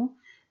well,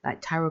 like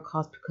tarot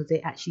cards, because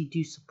they actually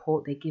do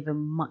support. They give a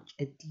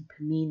deeper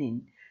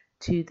meaning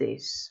to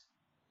this.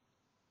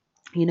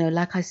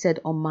 Like I said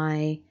on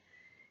my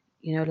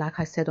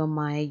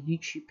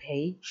YouTube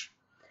page,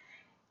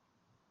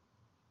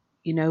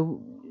 a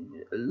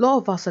lot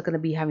of us are going to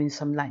be having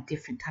some like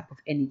different type of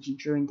energy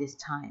during this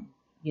time.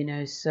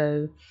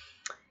 So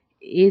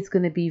it's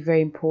going to be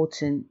very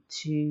important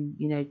to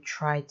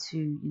try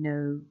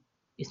to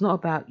it's not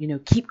about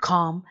keep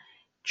calm.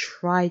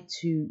 Try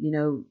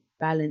to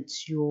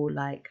balance your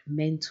like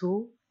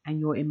mental and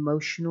your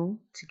emotional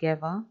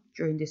together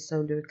during this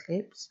solar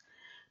eclipse,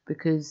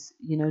 because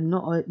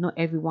not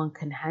everyone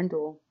can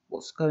handle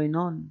what's going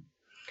on.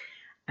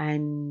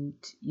 And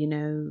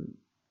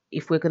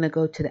if we're going to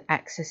go to the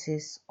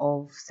axes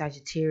of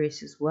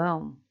Sagittarius as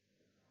well,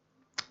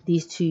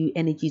 these two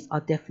energies are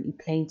definitely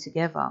playing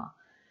together.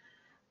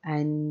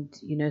 And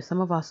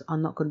some of us are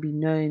not going to be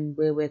knowing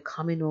where we're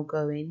coming or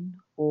going,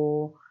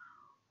 or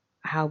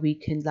how we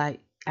can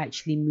like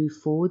actually move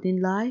forward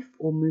in life,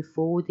 or move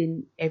forward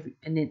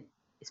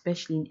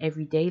especially in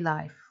everyday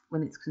life,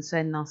 when it's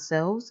concerning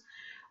ourselves,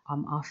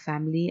 our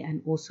family,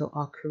 and also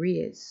our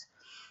careers.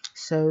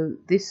 So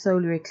this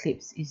solar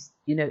eclipse is,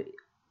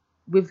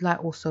 with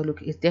like also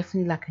look, it's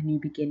definitely like a new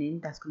beginning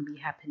that's going to be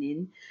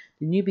happening.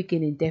 The new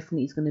beginning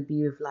definitely is going to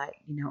be with like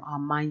our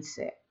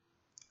mindset,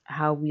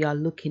 how we are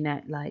looking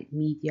at like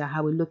media,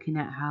 how we're looking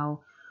at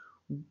how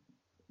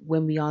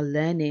when we are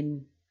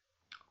learning,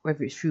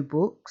 whether it's through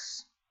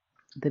books,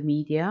 the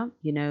media,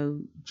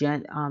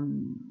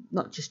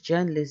 not just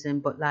journalism,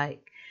 but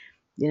like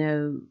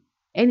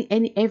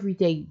any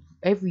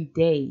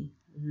everyday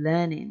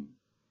learning,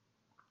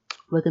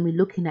 we're going to be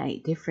looking at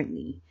it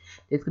differently.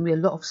 There's going to be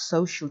a lot of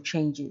social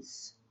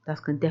changes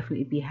that's going to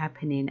definitely be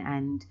happening,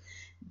 and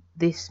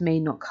this may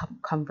not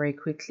come very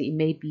quickly.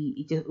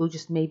 It'll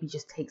just maybe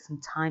just take some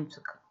time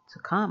to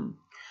come.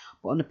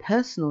 But on a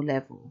personal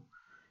level,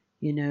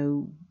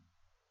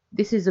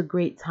 this is a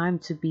great time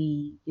to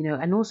be,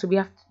 and also we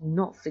have to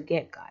not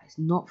forget, guys,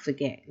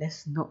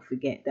 let's not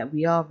forget that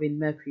we are in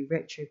Mercury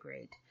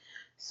retrograde.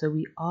 So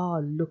we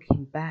are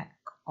looking back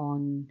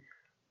on,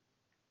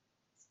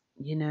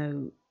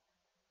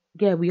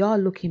 we are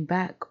looking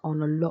back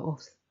on a lot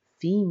of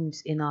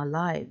themes in our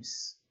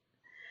lives.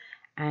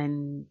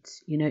 And,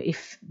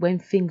 if when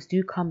things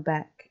do come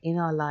back in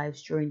our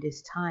lives during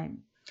this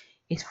time,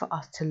 it's for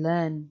us to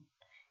learn.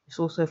 It's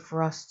also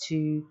for us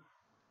to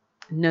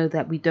know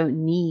that we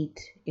don't need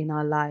in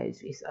our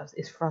lives.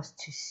 It's for us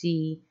to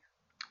see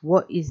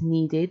what is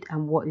needed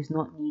and what is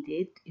not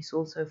needed. It's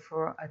also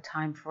for a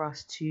time for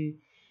us to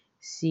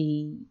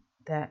see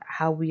that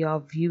how we are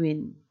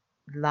viewing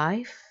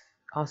life,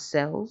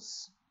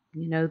 ourselves,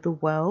 the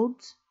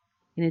world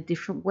in a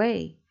different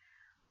way.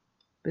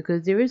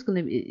 Because it is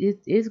going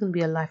to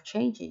be a life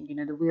changing.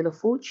 The Wheel of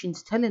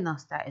Fortune's telling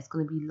us that it's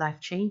going to be life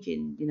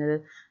changing.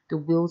 The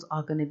wheels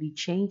are going to be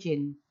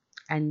changing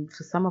And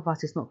for some of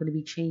us, it's not going to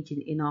be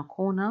changing in our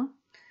corner.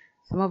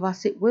 Some of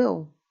us, it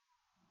will.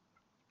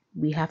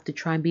 We have to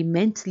try and be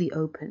mentally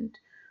opened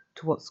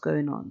to what's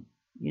going on.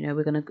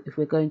 If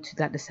we're going to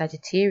like the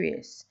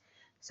Sagittarius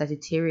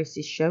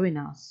is showing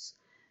us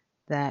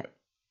that,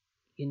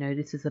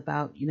 this is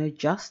about,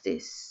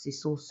 justice.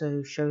 It's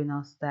also showing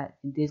us that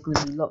there's going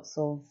to be lots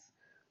of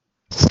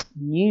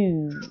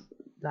new,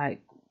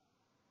 like,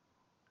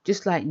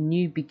 just like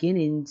new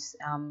beginnings,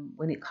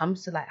 when it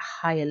comes to like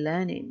higher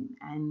learning,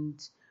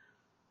 and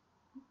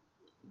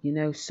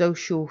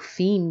social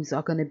themes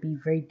are going to be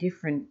very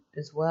different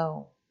as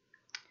well.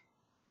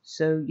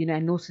 So,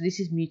 and also this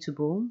is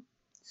mutable,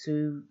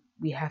 so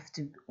we have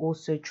to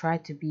also try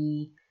to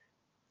be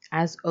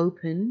as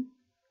open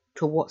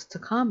to what's to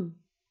come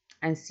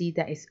and see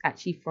that it's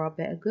actually for our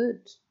better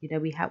good.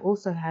 We have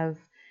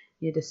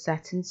the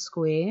Saturn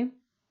square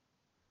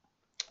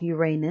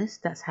Uranus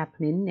that's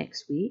happening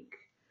next week.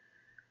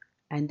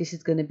 And this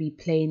is going to be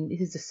playing,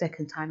 this is the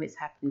second time it's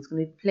happening. It's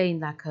going to be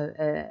playing like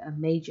a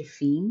major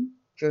theme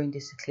during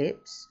this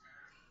eclipse.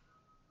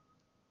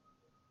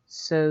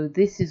 So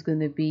this is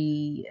going to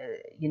be,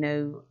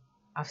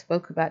 I've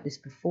spoke about this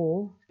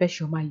before,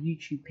 especially on my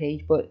YouTube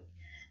page, but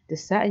the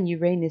Saturn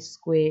Uranus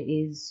square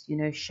is,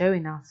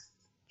 showing us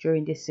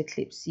during this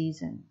eclipse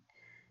season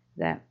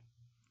that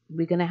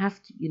we're going to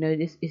have to,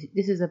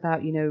 this is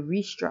about,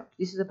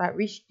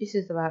 this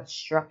is about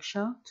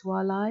structure to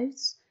our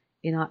lives,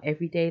 in our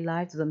everyday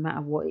lives. Doesn't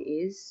matter what it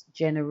is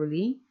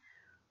generally,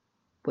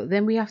 but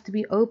then we have to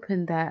be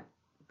open that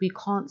we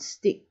can't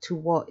stick to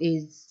what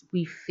is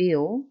we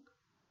feel.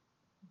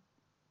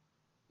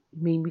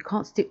 We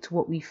can't stick to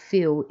what we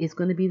feel is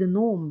going to be the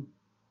norm,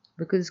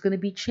 because it's going to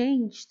be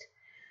changed.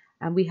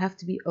 And we have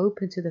to be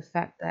open to the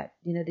fact that,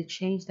 the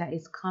change that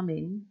is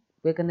coming,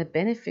 we're going to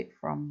benefit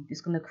from.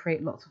 It's going to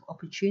create lots of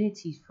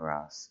opportunities for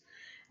us.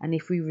 And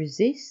if we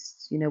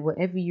resist,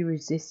 whatever you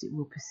resist, it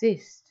will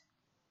persist.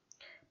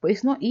 But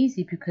it's not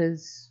easy,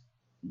 because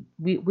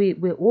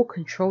we're all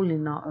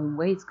controlling our own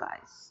ways,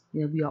 guys.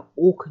 We are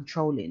all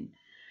controlling.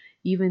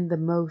 Even the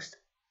most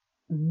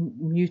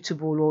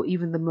mutable, or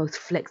even the most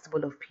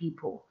flexible of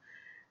people.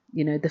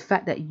 The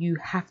fact that you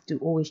have to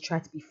always try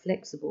to be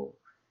flexible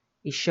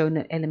is showing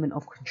an element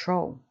of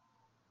control.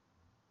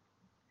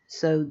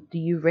 So the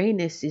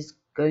Uranus is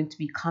going to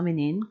be coming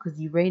in, because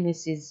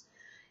Uranus is,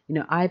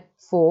 I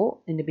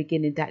thought in the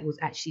beginning that it was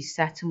actually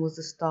Saturn was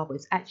the star, but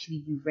it's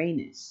actually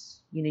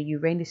Uranus.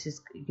 Uranus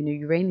is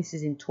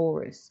in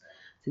Taurus.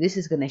 So this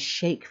is going to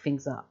shake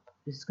things up.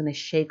 This is going to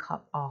shake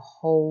up our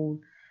whole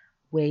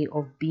way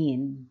of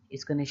being.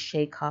 It's going to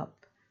shake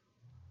up,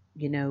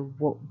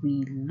 what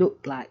we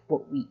look like,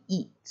 what we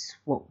eat,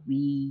 what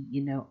we,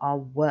 our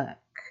work.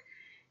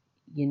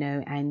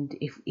 And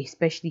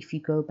especially if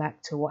you go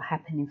back to what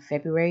happened in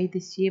February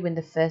this year, when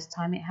the first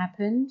time it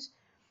happened,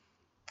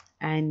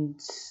 and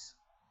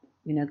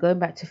going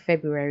back to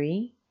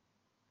February,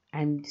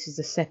 and this is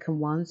the second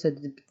one, so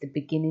the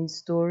beginning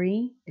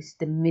story, this is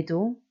the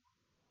middle.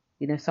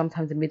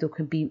 Sometimes the middle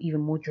can be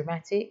even more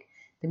dramatic.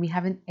 Then we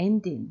have an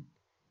ending,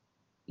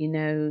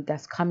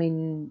 that's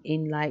coming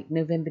in like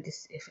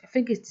I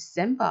think it's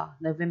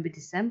November,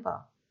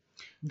 December,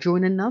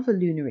 during another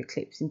lunar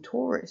eclipse in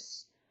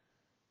Taurus.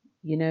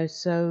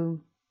 So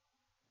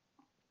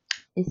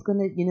it's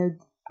gonna,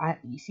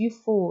 if you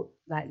thought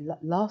like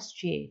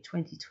last year,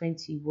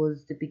 2020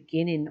 was the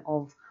beginning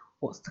of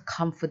what's to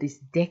come for this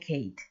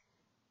decade,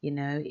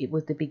 it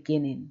was the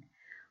beginning.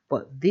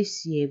 But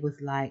this year was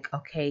like,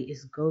 okay,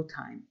 it's go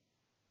time.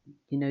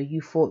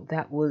 You thought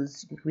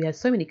we had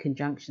so many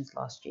conjunctions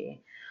last year,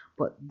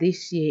 but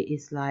this year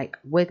is like,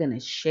 we're gonna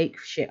shake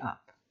shit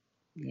up.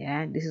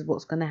 Yeah, this is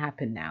what's gonna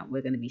happen now.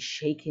 We're gonna be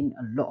shaking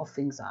a lot of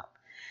things up.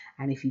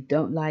 And if you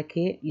don't like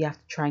it, you have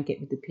to try and get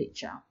with the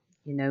picture.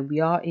 We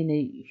are in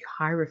a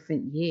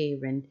Hierophant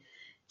year, and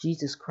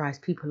Jesus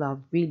Christ, people are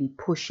really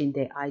pushing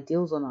their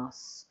ideals on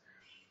us.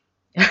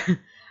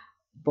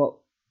 But,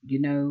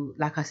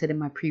 like I said in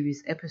my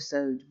previous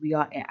episode, we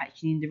are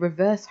actually in the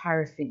reverse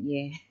Hierophant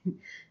year.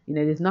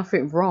 There's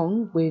nothing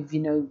wrong with,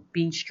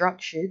 being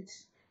structured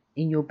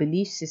in your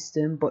belief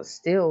system, but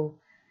still,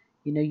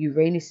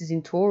 Uranus is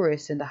in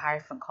Taurus, and the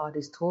Hierophant card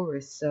is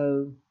Taurus.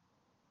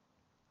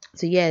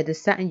 So yeah, the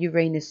Saturn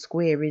Uranus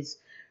square is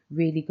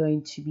really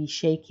going to be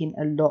shaking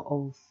a lot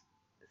of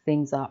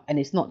things up. And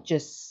it's not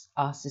just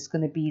us, it's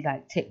going to be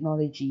like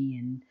technology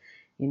and,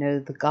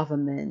 the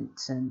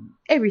government, and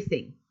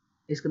everything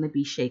is going to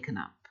be shaken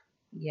up.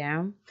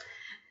 Yeah.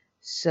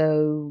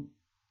 So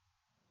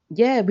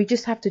yeah, we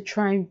just have to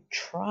try.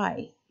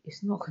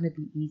 It's not going to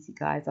be easy,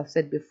 guys. I've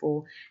said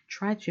before,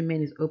 try to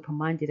remain as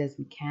open-minded as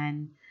we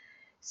can.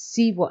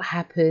 See what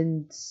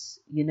happens.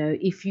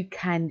 If you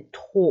can,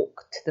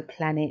 talk to the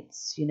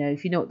planets.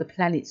 If you know what the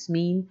planets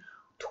mean,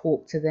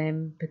 talk to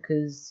them,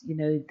 because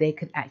they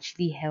could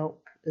actually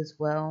help as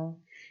well.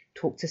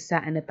 Talk to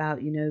Saturn about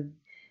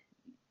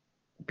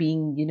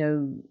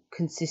being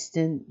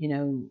consistent,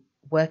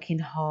 working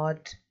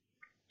hard,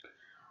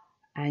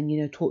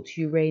 and talk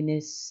to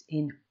Uranus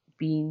in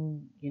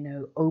been,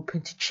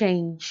 open to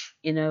change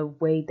in a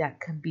way that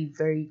can be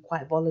very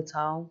quite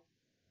volatile,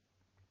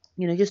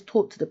 just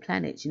talk to the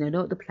planets,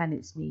 know what the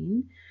planets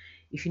mean,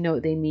 if you know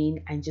what they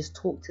mean, and just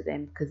talk to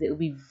them because it will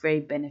be very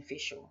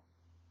beneficial.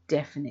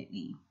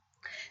 Definitely.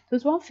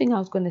 There's one thing I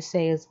was going to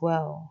say as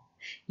well.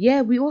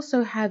 Yeah, we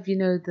also have,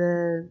 in a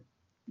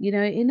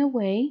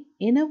way,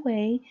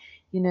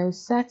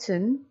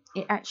 Saturn,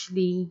 it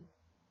actually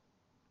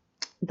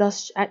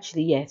does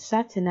actually, yeah,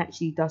 Saturn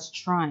actually does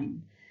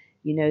trine,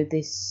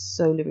 this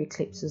solar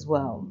eclipse as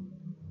well.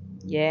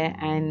 Yeah,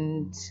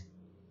 and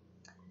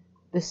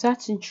the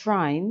Saturn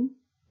trine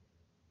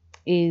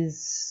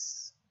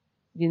is,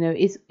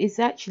 is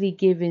actually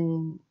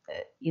giving,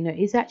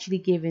 is actually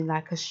giving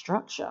like a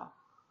structure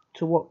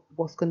to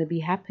what's going to be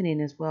happening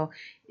as well,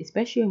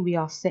 especially when we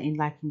are setting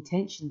like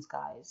intentions,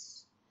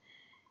 guys.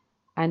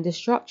 And the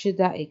structure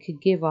that it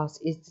could give us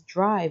is the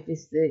drive,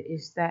 is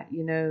that,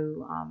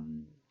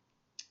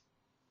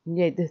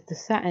 yeah, the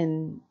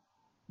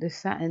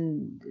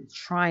Saturn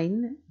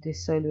trine,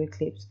 this solar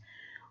eclipse,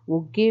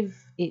 will give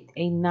it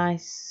a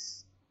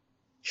nice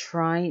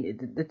trine.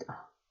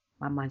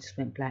 My mind just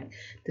went blank.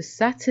 The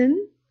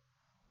Saturn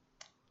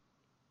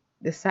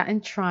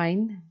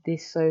trine,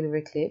 this solar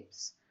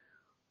eclipse,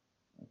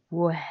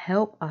 will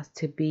help us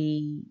to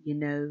be,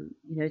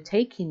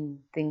 taking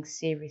things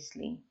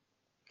seriously,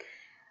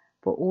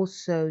 but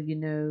also,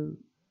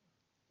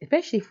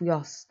 especially if we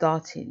are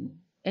starting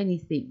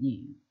anything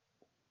new,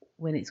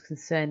 when it's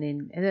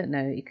concerning, I don't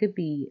know, it could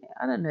be,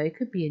 it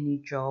could be a new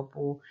job,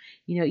 or,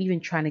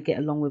 even trying to get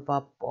along with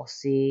our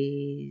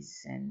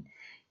bosses, and,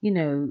 you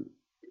know,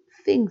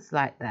 things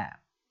like that.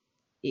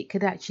 It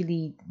could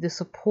actually, the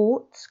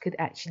support could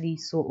actually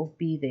sort of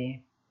be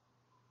there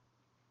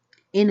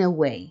in a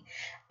way.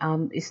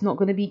 It's not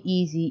going to be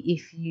easy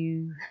if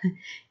you,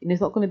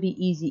 it's not going to be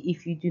easy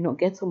if you do not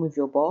get on with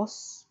your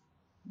boss.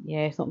 Yeah,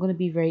 it's not going to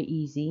be very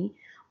easy,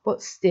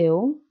 but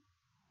still,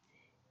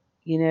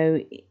 you know,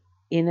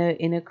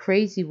 in a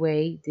crazy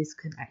way, this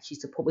can actually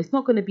support. It's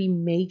not going to be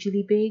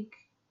majorly big,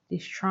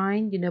 this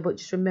trine, but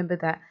just remember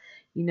that,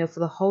 for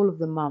the whole of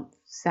the month,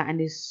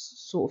 Saturn is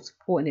sort of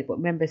supporting it. But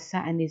remember,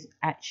 Saturn is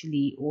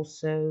actually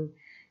also,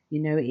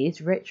 it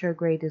is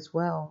retrograde as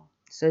well.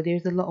 So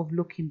there's a lot of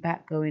looking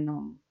back going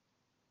on.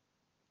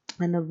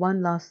 And the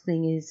one last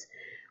thing is,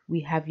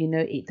 we have,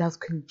 it does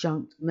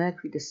conjunct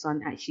Mercury. The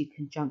Sun actually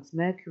conjuncts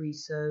Mercury.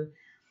 So,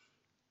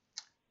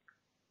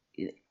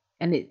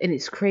 and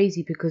it's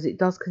crazy because it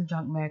does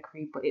conjunct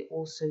Mercury, but it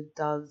also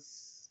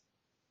does,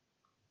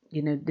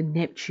 the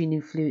Neptune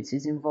influence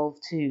is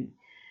involved too.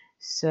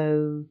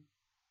 So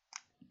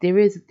there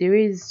is,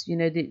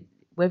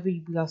 whether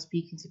we are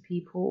speaking to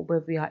people or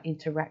whether we are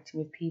interacting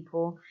with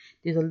people,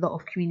 there's a lot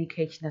of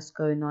communication that's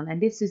going on.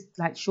 And this is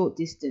like short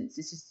distance.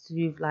 This is to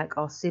do with like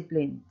our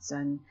siblings,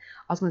 and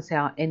I was going to say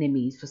our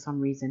enemies for some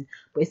reason,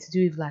 but it's to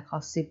do with like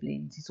our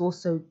siblings. It's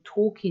also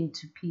talking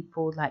to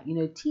people like,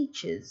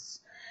 teachers,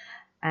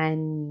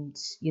 and,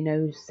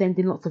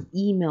 sending lots of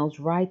emails,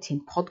 writing,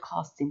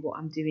 podcasting, what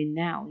I'm doing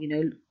now,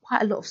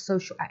 quite a lot of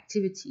social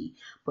activity.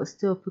 But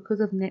still,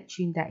 because of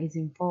Neptune that is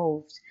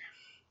involved,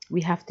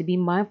 we have to be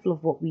mindful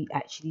of what we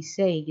actually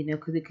say,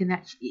 because it can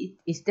actually,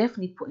 it's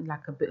definitely putting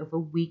like a bit of a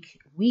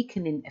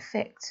weakening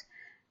effect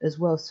as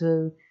well.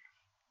 So,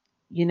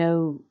 you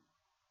know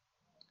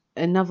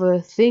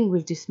another thing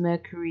with this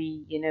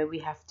Mercury, we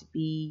have to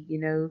be,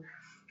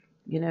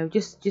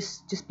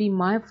 just be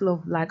mindful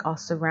of like our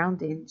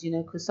surroundings,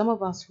 because some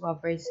of us who are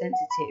very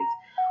sensitive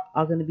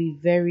are going to be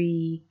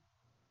very,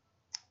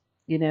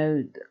 you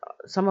know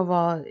some of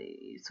our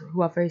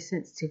who are very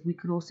sensitive, we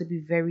can also be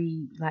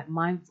very like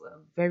mindful,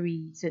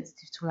 very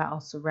sensitive to like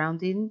our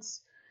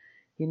surroundings.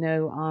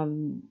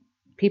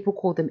 People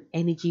call them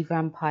energy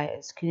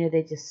vampires.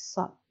 They just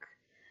suck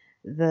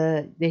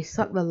the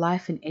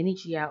life and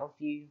energy out of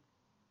you.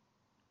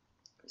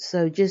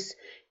 So just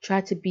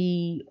try to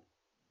be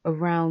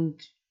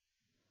around,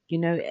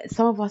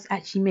 some of us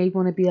actually may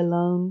want to be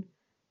alone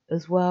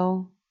as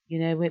well. We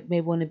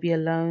may want to be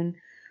alone.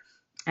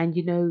 And,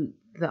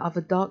 the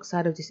other dark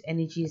side of this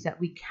energy is that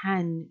we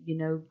can,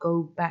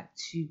 go back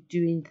to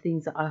doing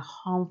things that are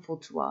harmful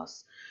to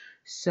us.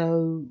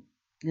 So,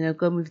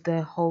 going with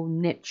the whole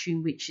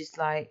Neptune, which is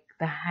like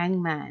the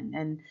hangman.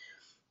 And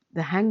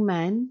the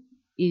hangman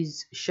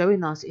is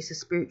showing us, it's a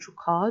spiritual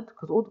card,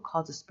 because all the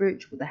cards are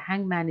spiritual, but the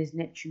hangman is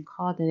Neptune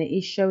card, and it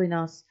is showing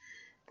us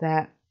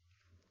that,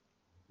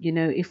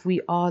 if we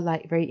are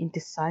like very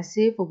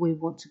indecisive or we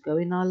want to go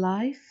in our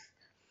life,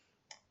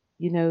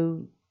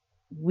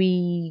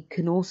 we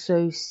can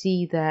also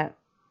see that,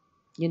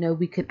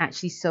 we can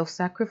actually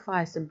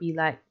self-sacrifice and be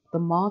like the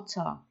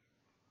martyr.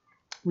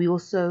 We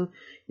also,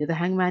 the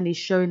hangman is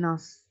showing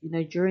us,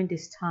 during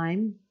this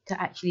time, to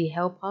actually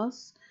help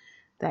us,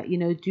 that,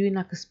 doing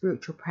like a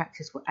spiritual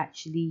practice will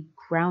actually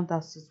ground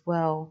us as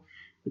well.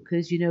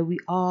 Because, we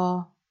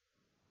are,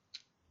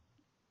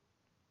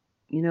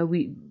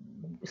 we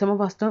some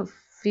of us don't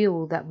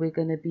feel that we're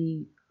going to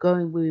be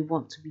going where we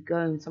want to be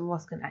going. Some of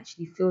us can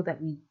actually feel that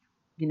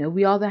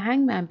we are the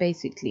hangman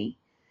basically.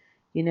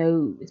 You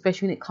know,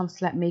 especially when it comes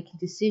to like making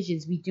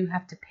decisions, we do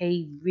have to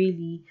pay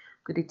really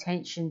good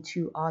attention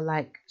to our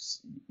like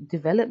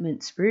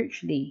development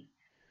spiritually,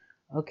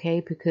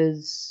 okay?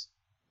 Because,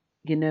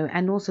 you know,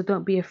 and also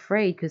don't be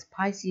afraid, because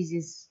Pisces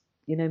is,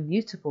 you know,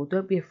 mutable.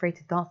 Don't be afraid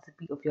to dance the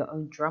beat of your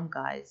own drum,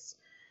 guys.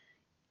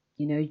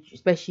 You know,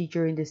 especially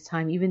during this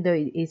time, even though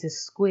it is a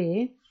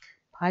square,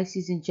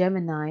 Pisces and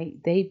Gemini,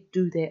 they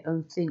do their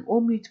own thing. All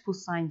mutable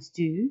signs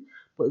do,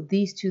 but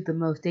these two the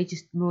most. They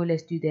just more or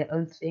less do their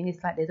own thing.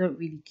 It's like they don't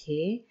really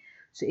care.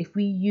 So if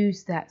we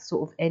use that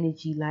sort of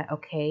energy, like,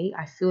 okay,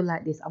 I feel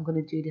like this, I'm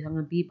going to do this, I'm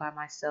going to be by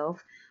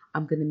myself,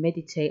 I'm going to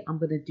meditate, I'm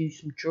going to do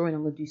some drawing,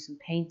 I'm going to do some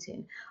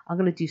painting, I'm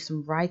going to do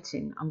some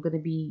writing, I'm going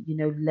to be, you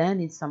know,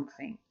 learning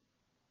something.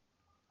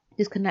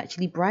 This can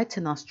actually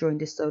brighten us during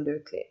this solar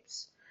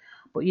eclipse.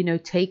 But, you know,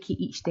 take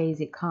it each day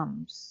as it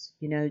comes.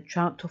 You know,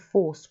 try not to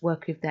force,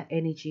 work with that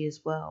energy as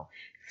well.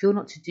 Feel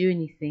not to do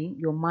anything,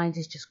 your mind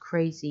is just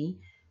crazy.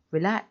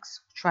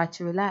 Relax, try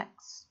to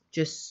relax.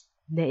 Just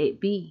let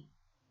it be,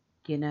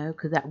 you know,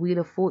 because that wheel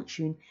of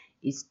fortune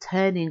is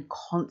turning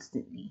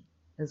constantly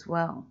as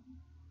well.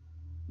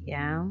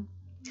 Yeah.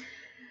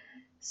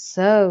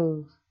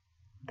 So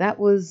that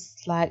was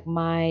like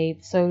my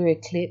solar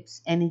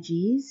eclipse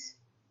energies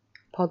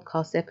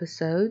podcast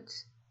episode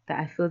that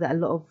I feel that a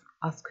lot of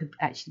us could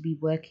actually be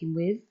working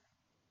with.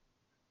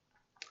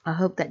 I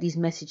hope that these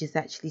messages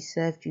actually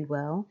served you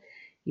well.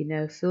 You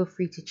know, feel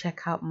free to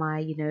check out my,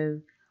 you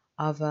know,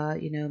 other,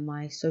 you know,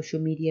 my social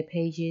media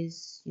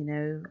pages. You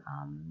know,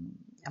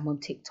 I'm on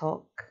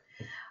TikTok,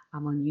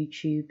 I'm on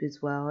YouTube as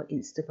well,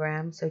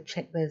 Instagram. So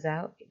check those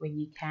out when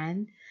you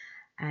can.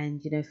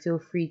 And, you know, feel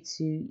free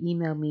to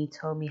email me,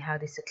 tell me how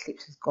this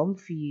eclipse has gone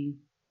for you.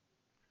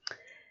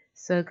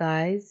 So,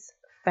 guys,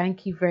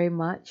 thank you very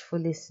much for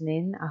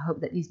listening. I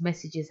hope that these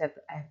messages have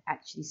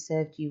actually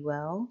served you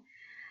well.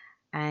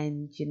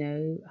 And, you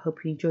know, hope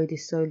you enjoy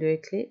this solar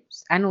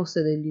eclipse and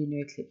also the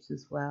lunar eclipse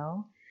as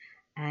well.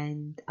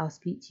 And I'll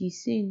speak to you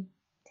soon.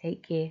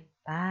 Take care.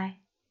 Bye.